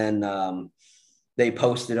something. And then, they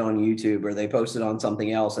post it on YouTube or they post it on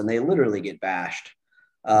something else, and they literally get bashed,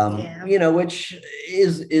 which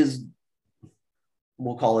is,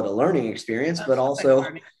 we'll call it a learning experience, but also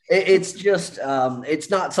it's just, it's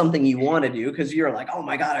not something you want to do, because you're like, oh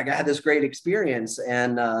my God, I had this great experience.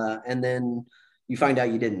 And then you find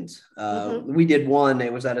out you didn't. We did one,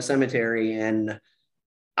 it was at a cemetery, and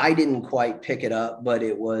I didn't quite pick it up, but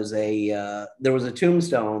it was there was a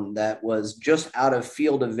tombstone that was just out of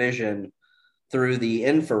field of vision through the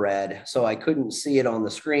infrared. So I couldn't see it on the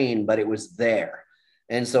screen, but it was there.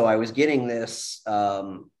 And so I was getting this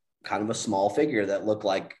kind of a small figure that looked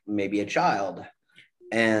like maybe a child.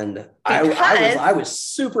 And I was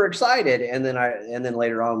super excited. And then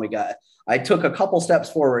later on I took a couple steps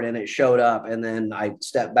forward and it showed up, and then I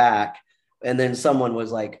stepped back, and then someone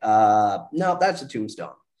was like, no, that's a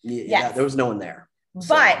tombstone. Yeah, there was no one there.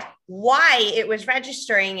 But why it was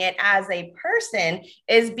registering it as a person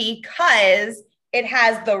is because it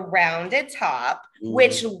has the rounded top,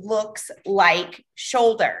 which looks like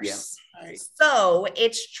shoulders. Yeah. Right. So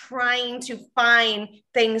it's trying to find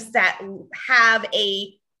things that have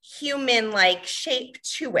a human-like shape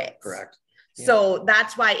to it. Correct. Yeah. So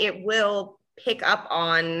that's why it will pick up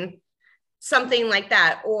on something like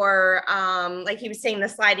that. Or like he was saying, the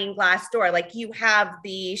sliding glass door, like you have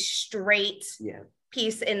the straight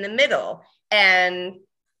piece in the middle, and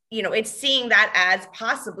it's seeing that as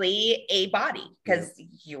possibly a body, because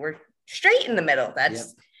you were straight in the middle.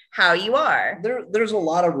 That's how you are. There's a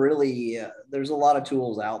lot of there's a lot of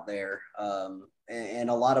tools out there, and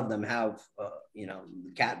a lot of them have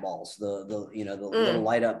cat balls, the little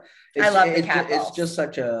light up. I love the cat balls. It's just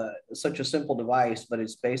such a simple device, but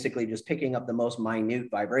it's basically just picking up the most minute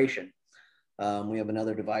vibration. We have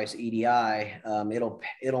another device, EDI.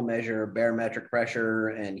 It'll measure barometric pressure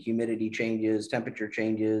and humidity changes, temperature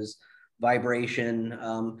changes, vibration.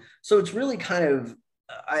 So it's really kind of,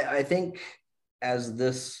 I think, as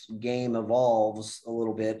this game evolves a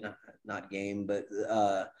little bit, not game, but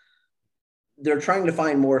they're trying to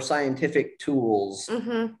find more scientific tools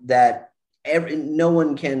that no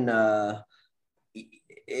one can.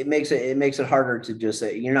 It makes it harder to just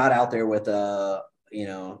say you're not out there with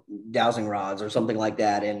dowsing rods or something like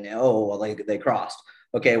that, and like they crossed.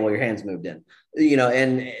 Okay, well, your hands moved in,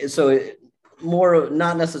 and so more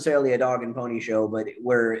not necessarily a dog and pony show, but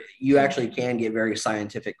where you actually can get very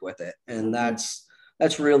scientific with it, and that's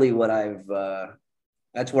really what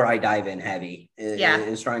that's where I dive in heavy.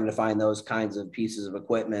 Is trying to find those kinds of pieces of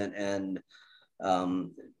equipment and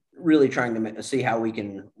really trying to see how we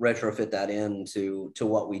can retrofit that into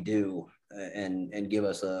what we do and give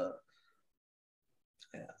us a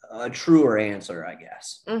truer answer, I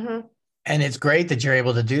guess. And it's great that you're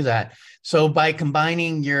able to do that. So by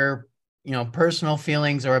combining your, personal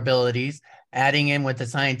feelings or abilities, adding in with the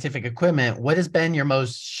scientific equipment, what has been your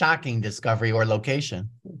most shocking discovery or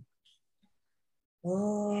location?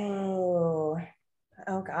 Oh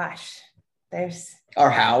gosh. There's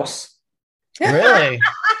our house. Really?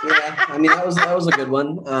 Yeah, I mean that was a good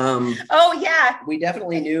one. We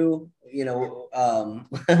definitely knew,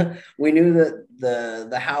 we knew that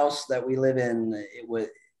the house that we live in, it was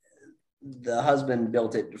the husband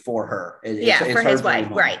built it for her. It's for his wife,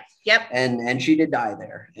 right? Yep. And she did die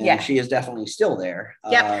there, and she is definitely still there.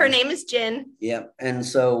 Yep. Her name is Jen. Yep. And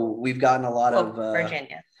so we've gotten a lot of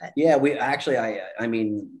Virginia. Yeah, we actually, I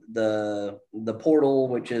mean the portal,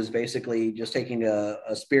 which is basically just taking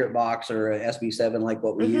a spirit box or a SB7 like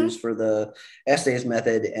what we use for the essays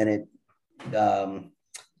method, and it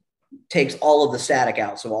takes all of the static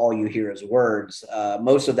out, so all you hear is words.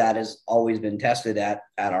 Most of that has always been tested at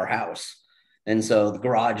our house, and so the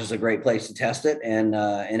garage is a great place to test it, and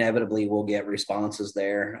inevitably we'll get responses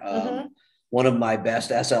there. One of my best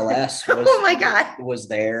SLS was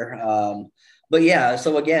there. But yeah,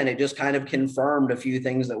 so again, it just kind of confirmed a few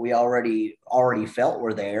things that we already felt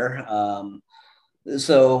were there.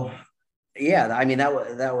 So yeah, I mean that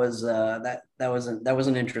was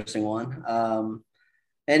an interesting one.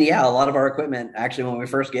 And yeah, a lot of our equipment actually, when we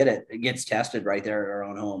first get it, it gets tested right there at our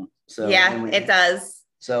own home. So yeah, it does.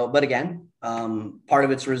 So, but again, part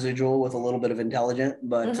of it's residual with a little bit of intelligent,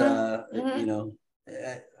 but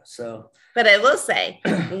so. But I will say,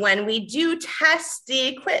 when we do test the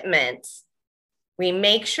equipment, we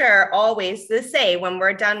make sure always to say when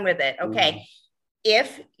we're done with it, okay,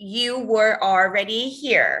 if you were already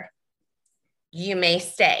here, you may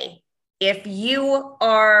stay. If you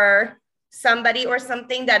are somebody or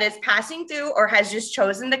something that is passing through or has just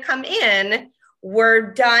chosen to come in,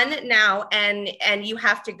 we're done now and you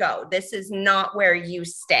have to go. This is not where you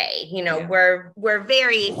stay. We're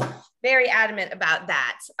very, very adamant about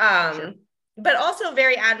that. But also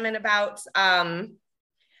very adamant about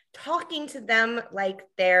talking to them like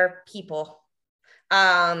they're people.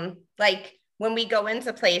 Like when we go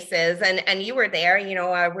into places and you were there,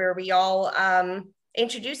 where we all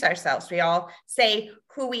introduce ourselves, we all say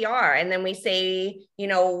who we are, and then we say,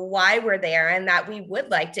 why we're there and that we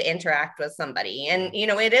would like to interact with somebody. And,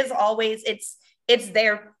 it is always, it's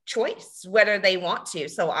their choice whether they want to.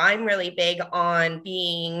 So I'm really big on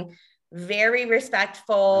being very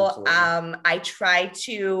respectful. I try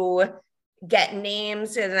to get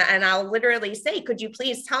names and I'll literally say, could you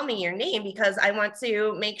please tell me your name? Because I want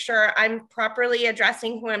to make sure I'm properly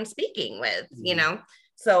addressing who I'm speaking with,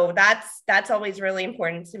 So that's always really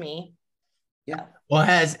important to me. Yeah. Well,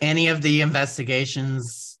 has any of the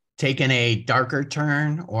investigations taken a darker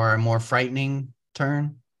turn or a more frightening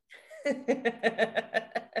turn?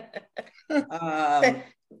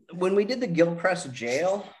 When we did the Gilcrest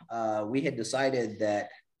jail, we had decided that,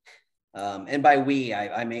 and by we,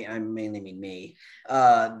 I mainly mean me,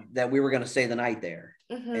 that we were going to stay the night there.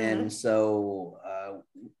 And so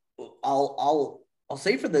I'll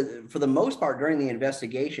say for the most part during the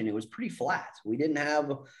investigation, it was pretty flat. We didn't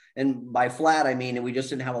have, and by flat, I mean, we just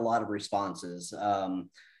didn't have a lot of responses.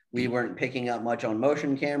 We weren't picking up much on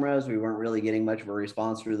motion cameras. We weren't really getting much of a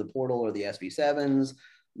response through the portal or the SB7s.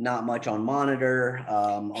 Not much on monitor.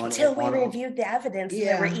 Until we reviewed the evidence,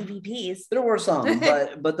 there were EVPs. There were some,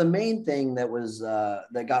 but the main thing that was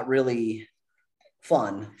that got really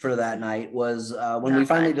fun for that night was when we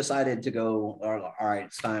finally decided to go. All right,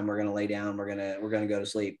 it's time. We're gonna lay down. We're gonna go to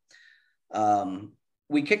sleep.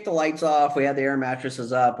 We kicked the lights off. We had the air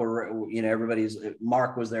mattresses up.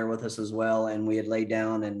 Mark was there with us as well, and we had laid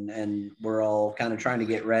down and we're all kind of trying to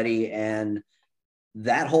get ready. And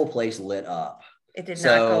that whole place lit up. It did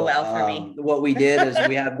not go well for me. What we did is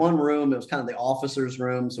we had one room. It was kind of the officer's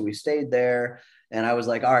room. So we stayed there. And I was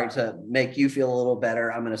like, all right, to make you feel a little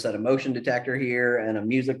better, I'm going to set a motion detector here and a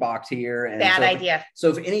music box here. And Bad idea. So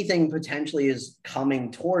if anything potentially is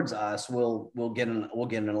coming towards us, we'll get an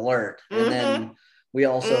alert. And then we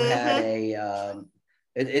also had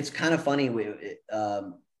it's kind of funny. We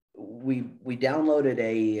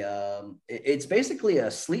downloaded it's basically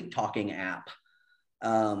a sleep talking app.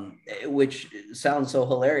 Which sounds so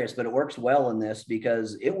hilarious, but it works well in this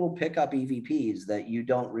because it will pick up EVPs that you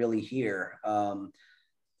don't really hear.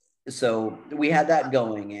 So we had that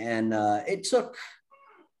going, and it took,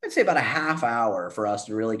 I'd say, about a half hour for us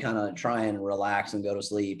to really kind of try and relax and go to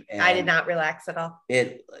sleep. And I did not relax at all.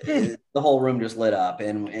 The whole room just lit up,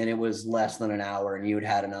 and it was less than an hour, and you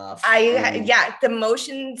had enough. The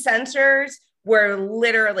motion sensors were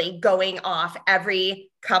literally going off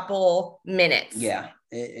every couple minutes. Yeah.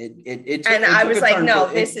 I was like,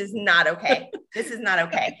 no, this is not okay. This is not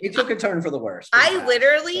okay. It took a turn for the worst. I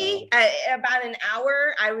literally, about an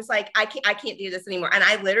hour, I was like, I can't do this anymore. And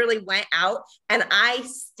I literally went out and I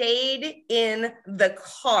stayed in the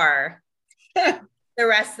car the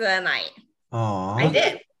rest of the night. Aww. I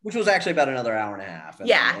did. Which was actually about another hour and a half.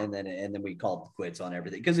 And then we called quits on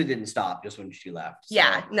everything because it didn't stop just when she left. So,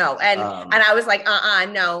 no. And I was like,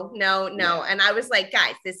 no. Yeah. And I was like,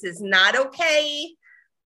 guys, this is not okay.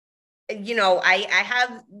 I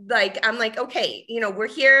have I'm like, okay, we're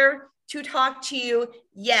here to talk to you.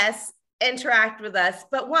 Yes. Interact with us.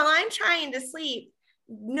 But while I'm trying to sleep,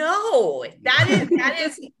 no, that is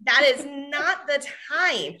not the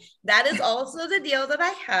time. That is also the deal that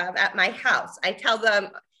I have at my house. I tell them,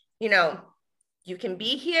 you can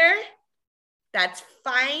be here. That's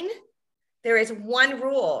fine. There is one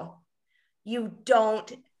rule. You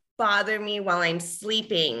don't bother me while I'm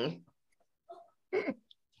sleeping.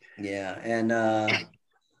 Yeah. And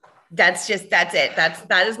that's it.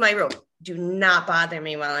 That is my rule. Do not bother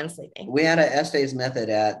me while I'm sleeping. We had a Estes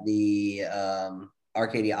method at the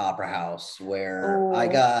Arcadia Opera House where I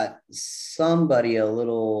got somebody a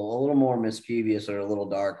little more mischievous or a little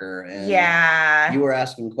darker, and you were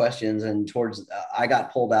asking questions, and towards I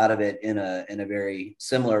got pulled out of it in a very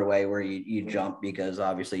similar way where you jump because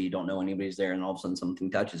obviously you don't know anybody's there, and all of a sudden something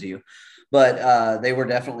touches you. But they were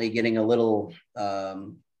definitely getting a little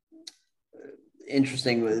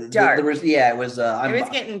interesting. Dark. It was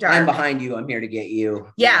getting dark. I'm behind you. I'm here to get you.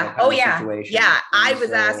 Yeah. Yeah. I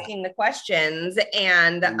was asking the questions,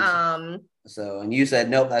 and and you said,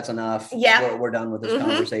 nope, that's enough. Yeah. We're done with this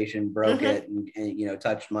conversation. Broke it, and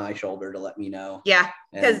touched my shoulder to let me know. Yeah.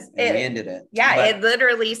 Because we ended it. Yeah. But it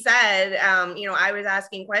literally said, I was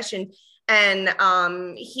asking questions, and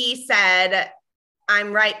he said,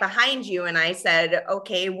 I'm right behind you. And I said,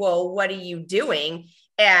 okay, well, what are you doing?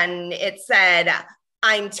 And it said,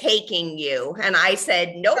 I'm taking you. And I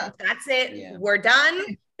said, nope, that's it. Yeah. We're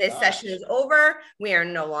done. This session is over. We are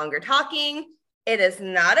no longer talking. It is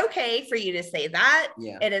not okay for you to say that.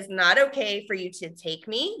 Yeah. It is not okay for you to take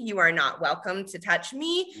me. You are not welcome to touch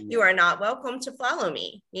me. Yeah. You are not welcome to follow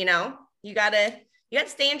me. You gotta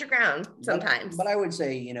stand your ground sometimes. But I would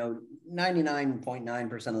say,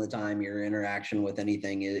 99.9% of the time your interaction with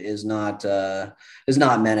anything is not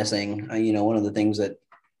menacing. One of the things that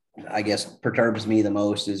I guess perturbs me the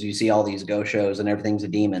most is you see all these ghost shows and everything's a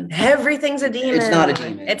demon. Everything's a demon. It's not a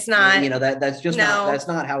demon. It's not. That's just that's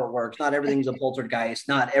not how it works. Not everything's a poltergeist.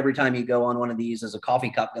 Not every time you go on one of these is a coffee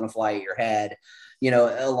cup going to fly at your head.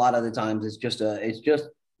 A lot of the times it's just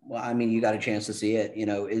you got a chance to see it.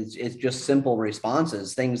 It's just simple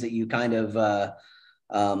responses, things that you kind of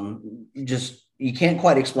just you can't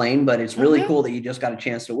quite explain, but it's really cool that you just got a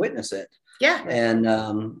chance to witness it. Yeah. And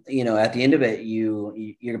at the end of it,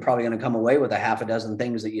 you're probably going to come away with a half a dozen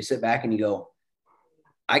things that you sit back and you go,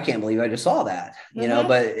 I can't believe I just saw that.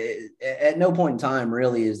 But at no point in time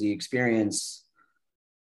really is the experience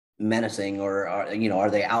menacing or are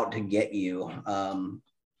they out to get you? Not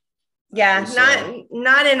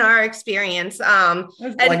in our experience. Like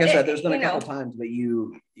I said, there's been a couple times, but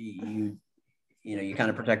you kind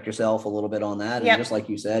of protect yourself a little bit on that. And just like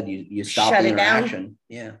you said, you stop the interaction. Down.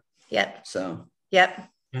 Yeah. Yep. So. Yep.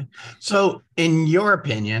 So in your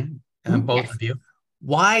opinion, both of you,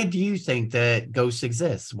 why do you think that ghosts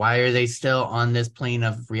exist? Why are they still on this plane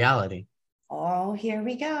of reality? Oh, here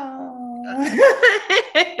we go.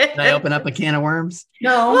 Can I open up a can of worms?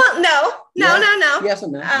 No. Well, no. Yes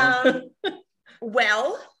and no.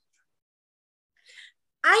 Well,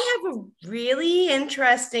 I have a really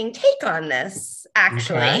interesting take on this,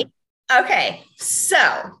 actually. Okay.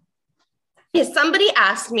 So if somebody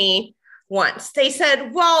asked me once, they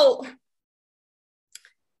said, well,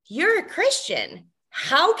 you're a Christian.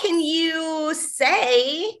 How can you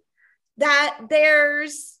say that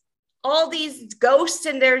there's all these ghosts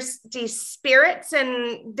and there's these spirits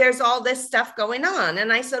and there's all this stuff going on?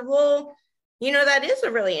 And I said, well, that is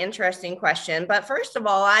a really interesting question. But first of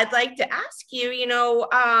all, I'd like to ask you,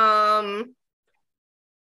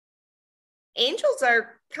 angels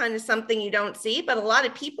are kind of something you don't see, but a lot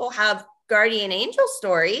of people have guardian angel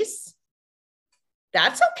stories.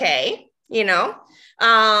 That's okay. They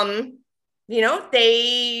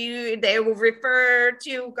will refer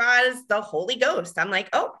to God as the Holy Ghost. I'm like,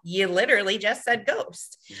 oh, you literally just said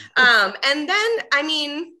ghost. And then,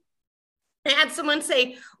 I had someone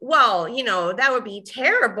say, well, that would be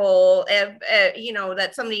terrible if,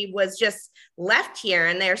 that somebody was just left here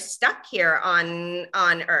and they're stuck here on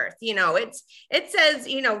earth. It says,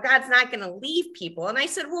 God's not going to leave people. And I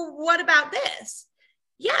said, well, what about this?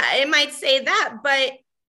 Yeah, it might say that, but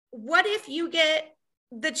what if you get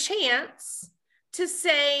the chance to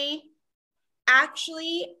say,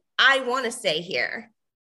 actually, I want to stay here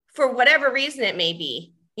for whatever reason it may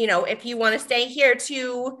be. If you want to stay here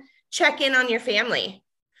to check in on your family,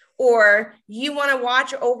 or you want to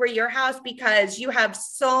watch over your house because you have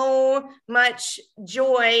so much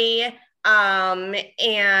joy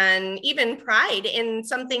and even pride in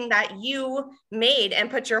something that you made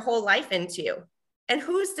and put your whole life into. And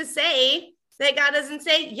who's to say that God doesn't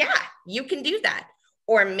say, yeah, you can do that?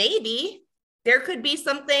 Or maybe there could be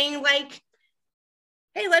something like,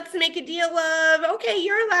 hey, let's make a deal of, okay,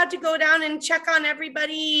 you're allowed to go down and check on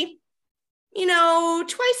everybody,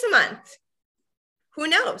 twice a month. Who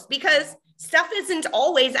knows? Because stuff isn't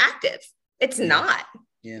always active. It's not,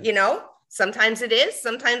 sometimes it is,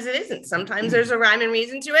 sometimes it isn't. Sometimes there's a rhyme and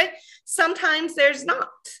reason to it. Sometimes there's not.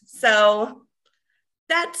 So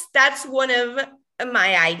that's one of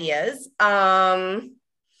my ideas. Go.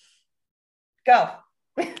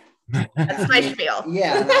 That's my spiel.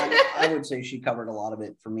 Yeah, I would say she covered a lot of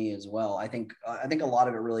it for me as well. I think a lot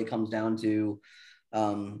of it really comes down to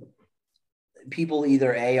people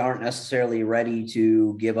either aren't necessarily ready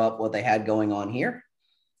to give up what they had going on here.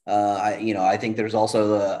 I think there's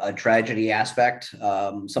also a tragedy aspect.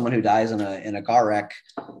 Someone who dies in a car wreck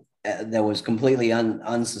that was completely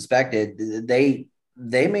unsuspected. They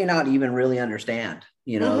may not even really understand,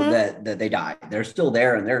 that they died. They're still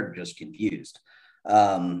there and they're just confused.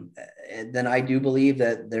 Then I do believe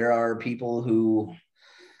that there are people who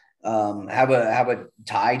have a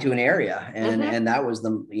tie to an area, and that was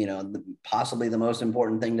possibly the most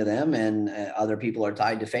important thing to them, and other people are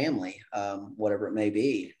tied to family, whatever it may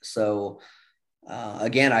be. So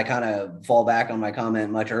again, I kind of fall back on my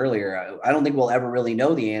comment much earlier. I don't think we'll ever really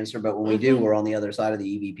know the answer, but when we do, we're on the other side of the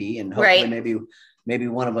EVP, and hopefully maybe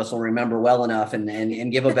one of us will remember well enough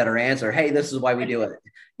and give a better answer. Hey, this is why we do it.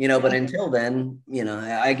 But until then,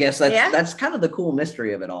 I guess that's kind of the cool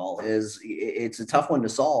mystery of it all. Is it's a tough one to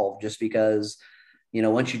solve, just because,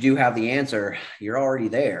 once you do have the answer, you're already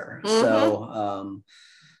there. So,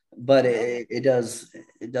 but it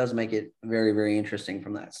does make it very, very interesting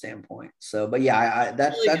from that standpoint. So, but yeah,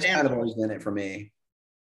 that's kind of always been it for me.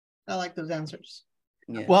 I like those answers.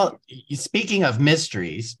 Yeah. Well, speaking of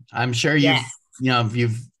mysteries, I'm sure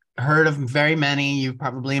you've heard of very many. You've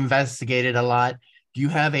probably investigated a lot. Do you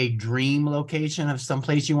have a dream location of some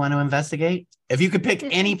place you want to investigate? If you could pick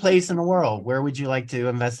any place in the world, where would you like to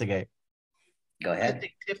investigate? Go ahead. I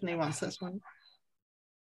think Tiffany wants this one.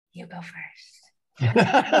 You go first.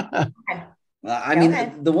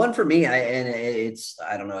 The one for me, I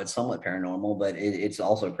don't know, it's somewhat paranormal, but it's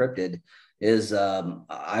also cryptid, is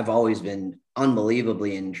I've always been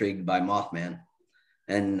unbelievably intrigued by Mothman.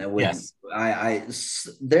 And there's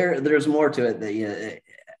more to it that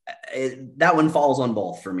that one falls on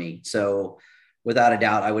both for me. So without a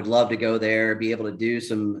doubt, I would love to go there, be able to do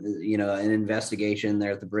some, an investigation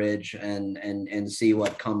there at the bridge and see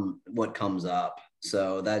what comes up.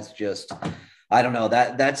 So that's just, I don't know,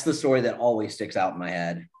 that's the story that always sticks out in my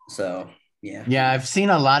head. So, yeah. Yeah. I've seen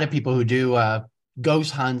a lot of people who do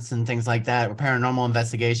ghost hunts and things like that, or paranormal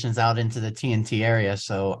investigations out into the TNT area.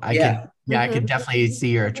 So I could definitely see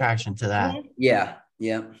your attraction to that. Yeah.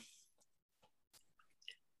 Yeah.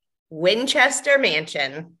 Winchester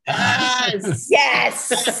Mansion. Yes.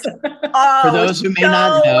 For those who may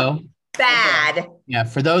not know, bad. Yeah,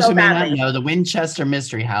 for those who may not know, the Winchester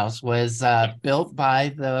Mystery House was built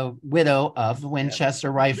by the widow of the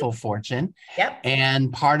Winchester rifle fortune. Yep.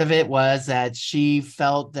 And part of it was that she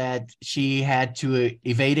felt that she had to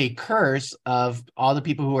evade a curse of all the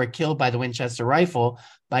people who were killed by the Winchester rifle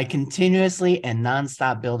by continuously and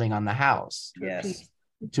nonstop building on the house. Yes.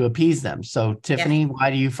 To appease them. So, Tiffany,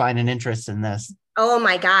 why do you find an interest in this? Oh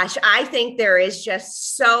my gosh. I think there is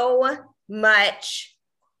just so much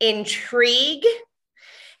intrigue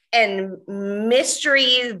and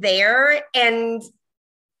mystery there. And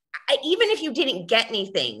even if you didn't get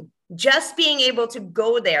anything, just being able to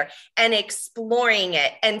go there and exploring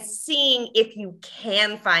it and seeing if you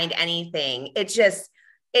can find anything,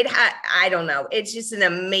 I don't know. It's just an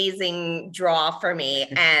amazing draw for me.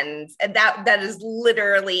 And that is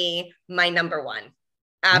literally my number one.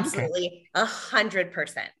 Absolutely.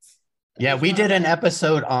 100%. Yeah, we did an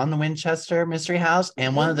episode on the Winchester Mystery House.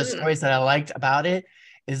 And one of the stories that I liked about it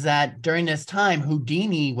is that during this time,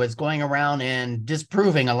 Houdini was going around and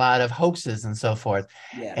disproving a lot of hoaxes and so forth.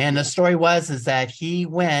 Yeah. And the story is that he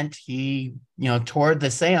toured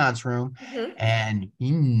the seance room and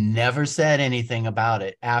he never said anything about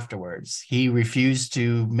it afterwards. He refused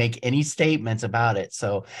to make any statements about it.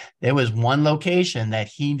 So there was one location that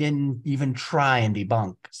he didn't even try and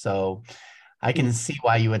debunk. So I can see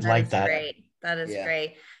why you would like that. Great. That is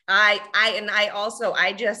great.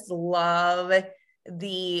 I just love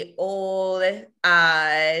the old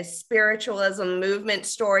spiritualism movement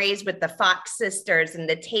stories with the Fox sisters and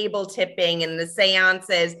the table tipping and the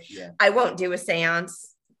seances. I won't do a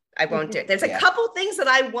seance. I won't do it. There's a couple things that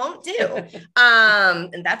I won't do.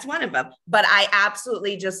 And that's one of them. But I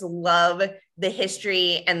absolutely just love the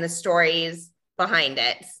history and the stories behind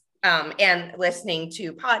it. And listening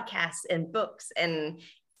to podcasts and books and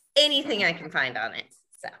anything I can find on it.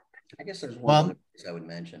 So I guess there's one other place I would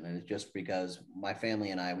mention, and it's just because my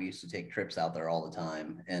family and we used to take trips out there all the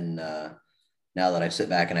time. And now that I sit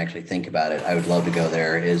back and actually think about it, I would love to go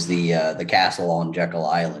there. Is the castle on Jekyll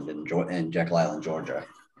Island in Jekyll Island, Georgia.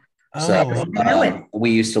 So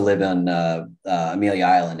we used to live on Amelia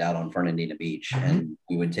Island out on Fernandina Beach, and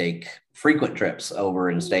we would take frequent trips over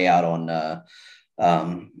and stay out on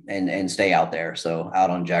and stay out there. So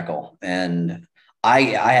out on Jekyll. And I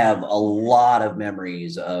have a lot of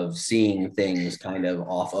memories of seeing things kind of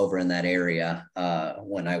off over in that area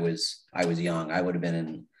when I was young. I would have been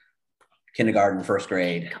in kindergarten, first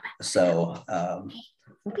grade. So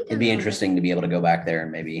it'd be interesting to be able to go back there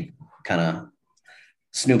and maybe kind of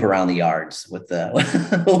snoop around the yards with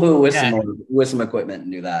some equipment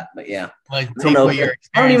and do that. But I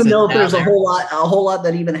don't even know if there's a whole lot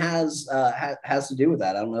that even has to do with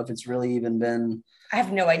that. I don't know if it's really even been I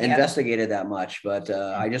have no idea investigated that much, but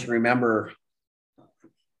I just remember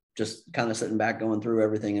just kind of sitting back going through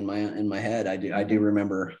everything in my head. I do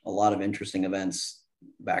remember a lot of interesting events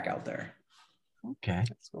back out there. Okay,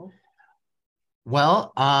 that's cool.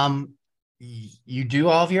 Well, you do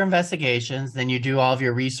all of your investigations, then you do all of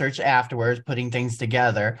your research afterwards, putting things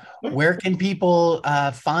together. Where can people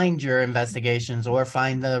find your investigations or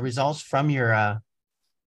find the results from your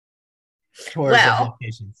tours of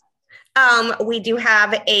locations? We do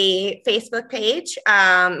have a Facebook page,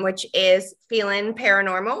 which is Phelan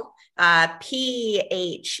Paranormal,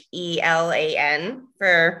 Phelan,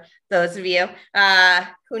 for those of you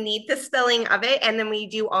who need the spelling of it. And then we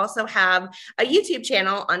do also have a YouTube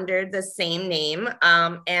channel under the same name.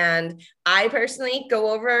 And I personally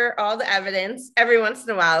go over all the evidence every once in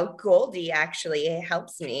a while. Goldie actually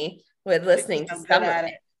helps me with listening to some of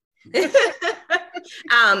it.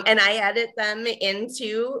 And I edit them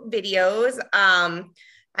into videos.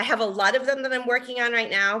 I have a lot of them that I'm working on right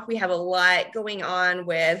now. We have a lot going on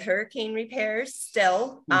with hurricane repairs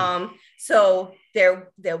still. So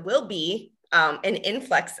there will be an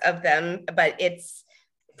influx of them, but it's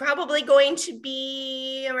probably going to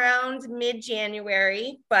be around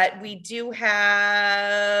mid-January. But we do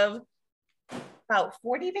have about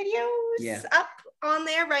 40 videos up on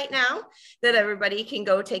there right now that everybody can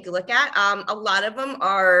go take a look at. A lot of them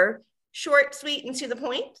are short, sweet, and to the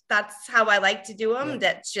point. That's how I like to do them.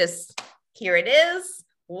 That's just, here it is,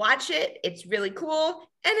 watch it. It's really cool.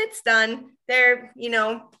 And it's done. They're,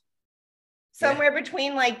 somewhere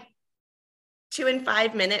between like 2 and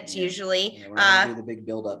 5 minutes usually. We're not gonna do the big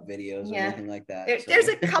build-up videos or anything like that. There's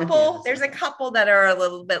a couple that are a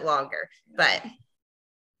little bit longer, but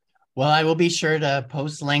well, I will be sure to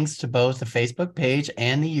post links to both the Facebook page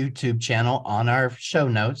and the YouTube channel on our show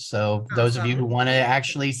notes. So those of you who want to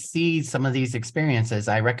actually see some of these experiences,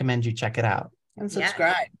 I recommend you check it out. And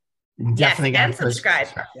subscribe. Definitely. And subscribe.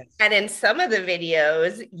 Yes. And in some of the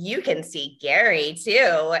videos, you can see Gary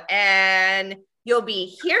too. And you'll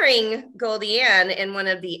be hearing Goldie Ann in one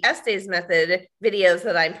of the Estes Method videos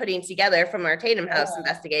that I'm putting together from our Tatum House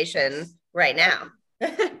investigation right now.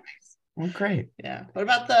 Well, great. Yeah. What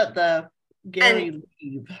about the Gary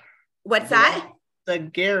leave? What's that? The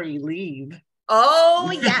Gary leave.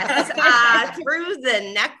 Oh, yes. Through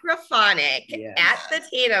the necrophonic at the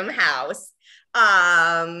Tatum House.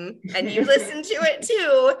 And you listen to it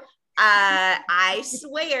too. I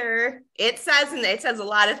swear it says a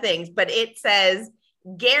lot of things, but it says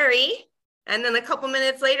Gary, and then a couple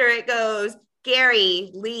minutes later it goes,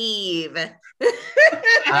 Gary, leave.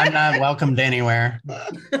 I'm not welcomed anywhere.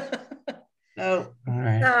 No. All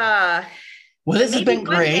right. Well, this has been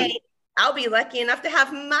great. I'll be lucky enough to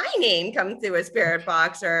have my name come through a spirit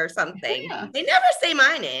box or something. Yeah. They never say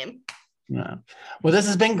my name. Yeah. Well, this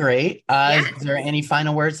has been great. Is there any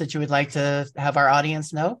final words that you would like to have our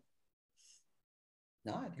audience know?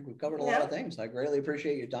 No, I think we've covered a lot of things. I greatly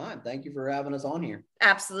appreciate your time. Thank you for having us on here.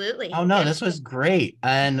 Absolutely. Oh, no, this was great.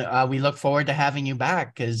 And we look forward to having you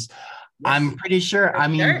back because I'm pretty sure,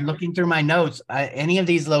 looking through my notes, any of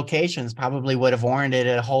these locations probably would have warranted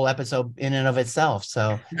a whole episode in and of itself.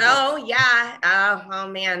 So, oh, yeah. Oh,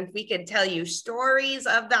 man, we could tell you stories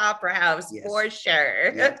of the Opera House for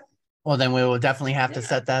sure. Yeah. Well, then we will definitely have to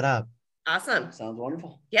set that up. Awesome. Sounds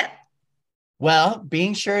wonderful. Yep. Well,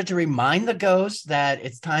 being sure to remind the ghosts that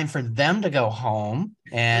it's time for them to go home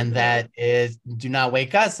and that is do not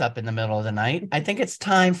wake us up in the middle of the night. I think it's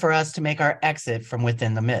time for us to make our exit from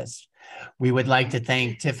within the mist. We would like to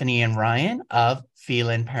thank Tiffany and Ryan of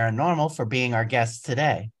Phelan Paranormal for being our guests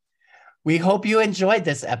today. We hope you enjoyed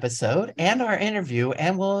this episode and our interview,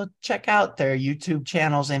 and we'll check out their YouTube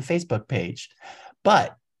channels and Facebook page.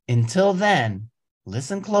 But until then,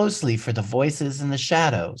 listen closely for the voices in the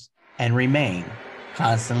shadows and remain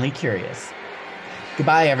constantly curious.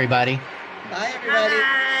 Goodbye, everybody. Bye, everybody.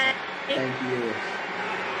 Bye. Thank you.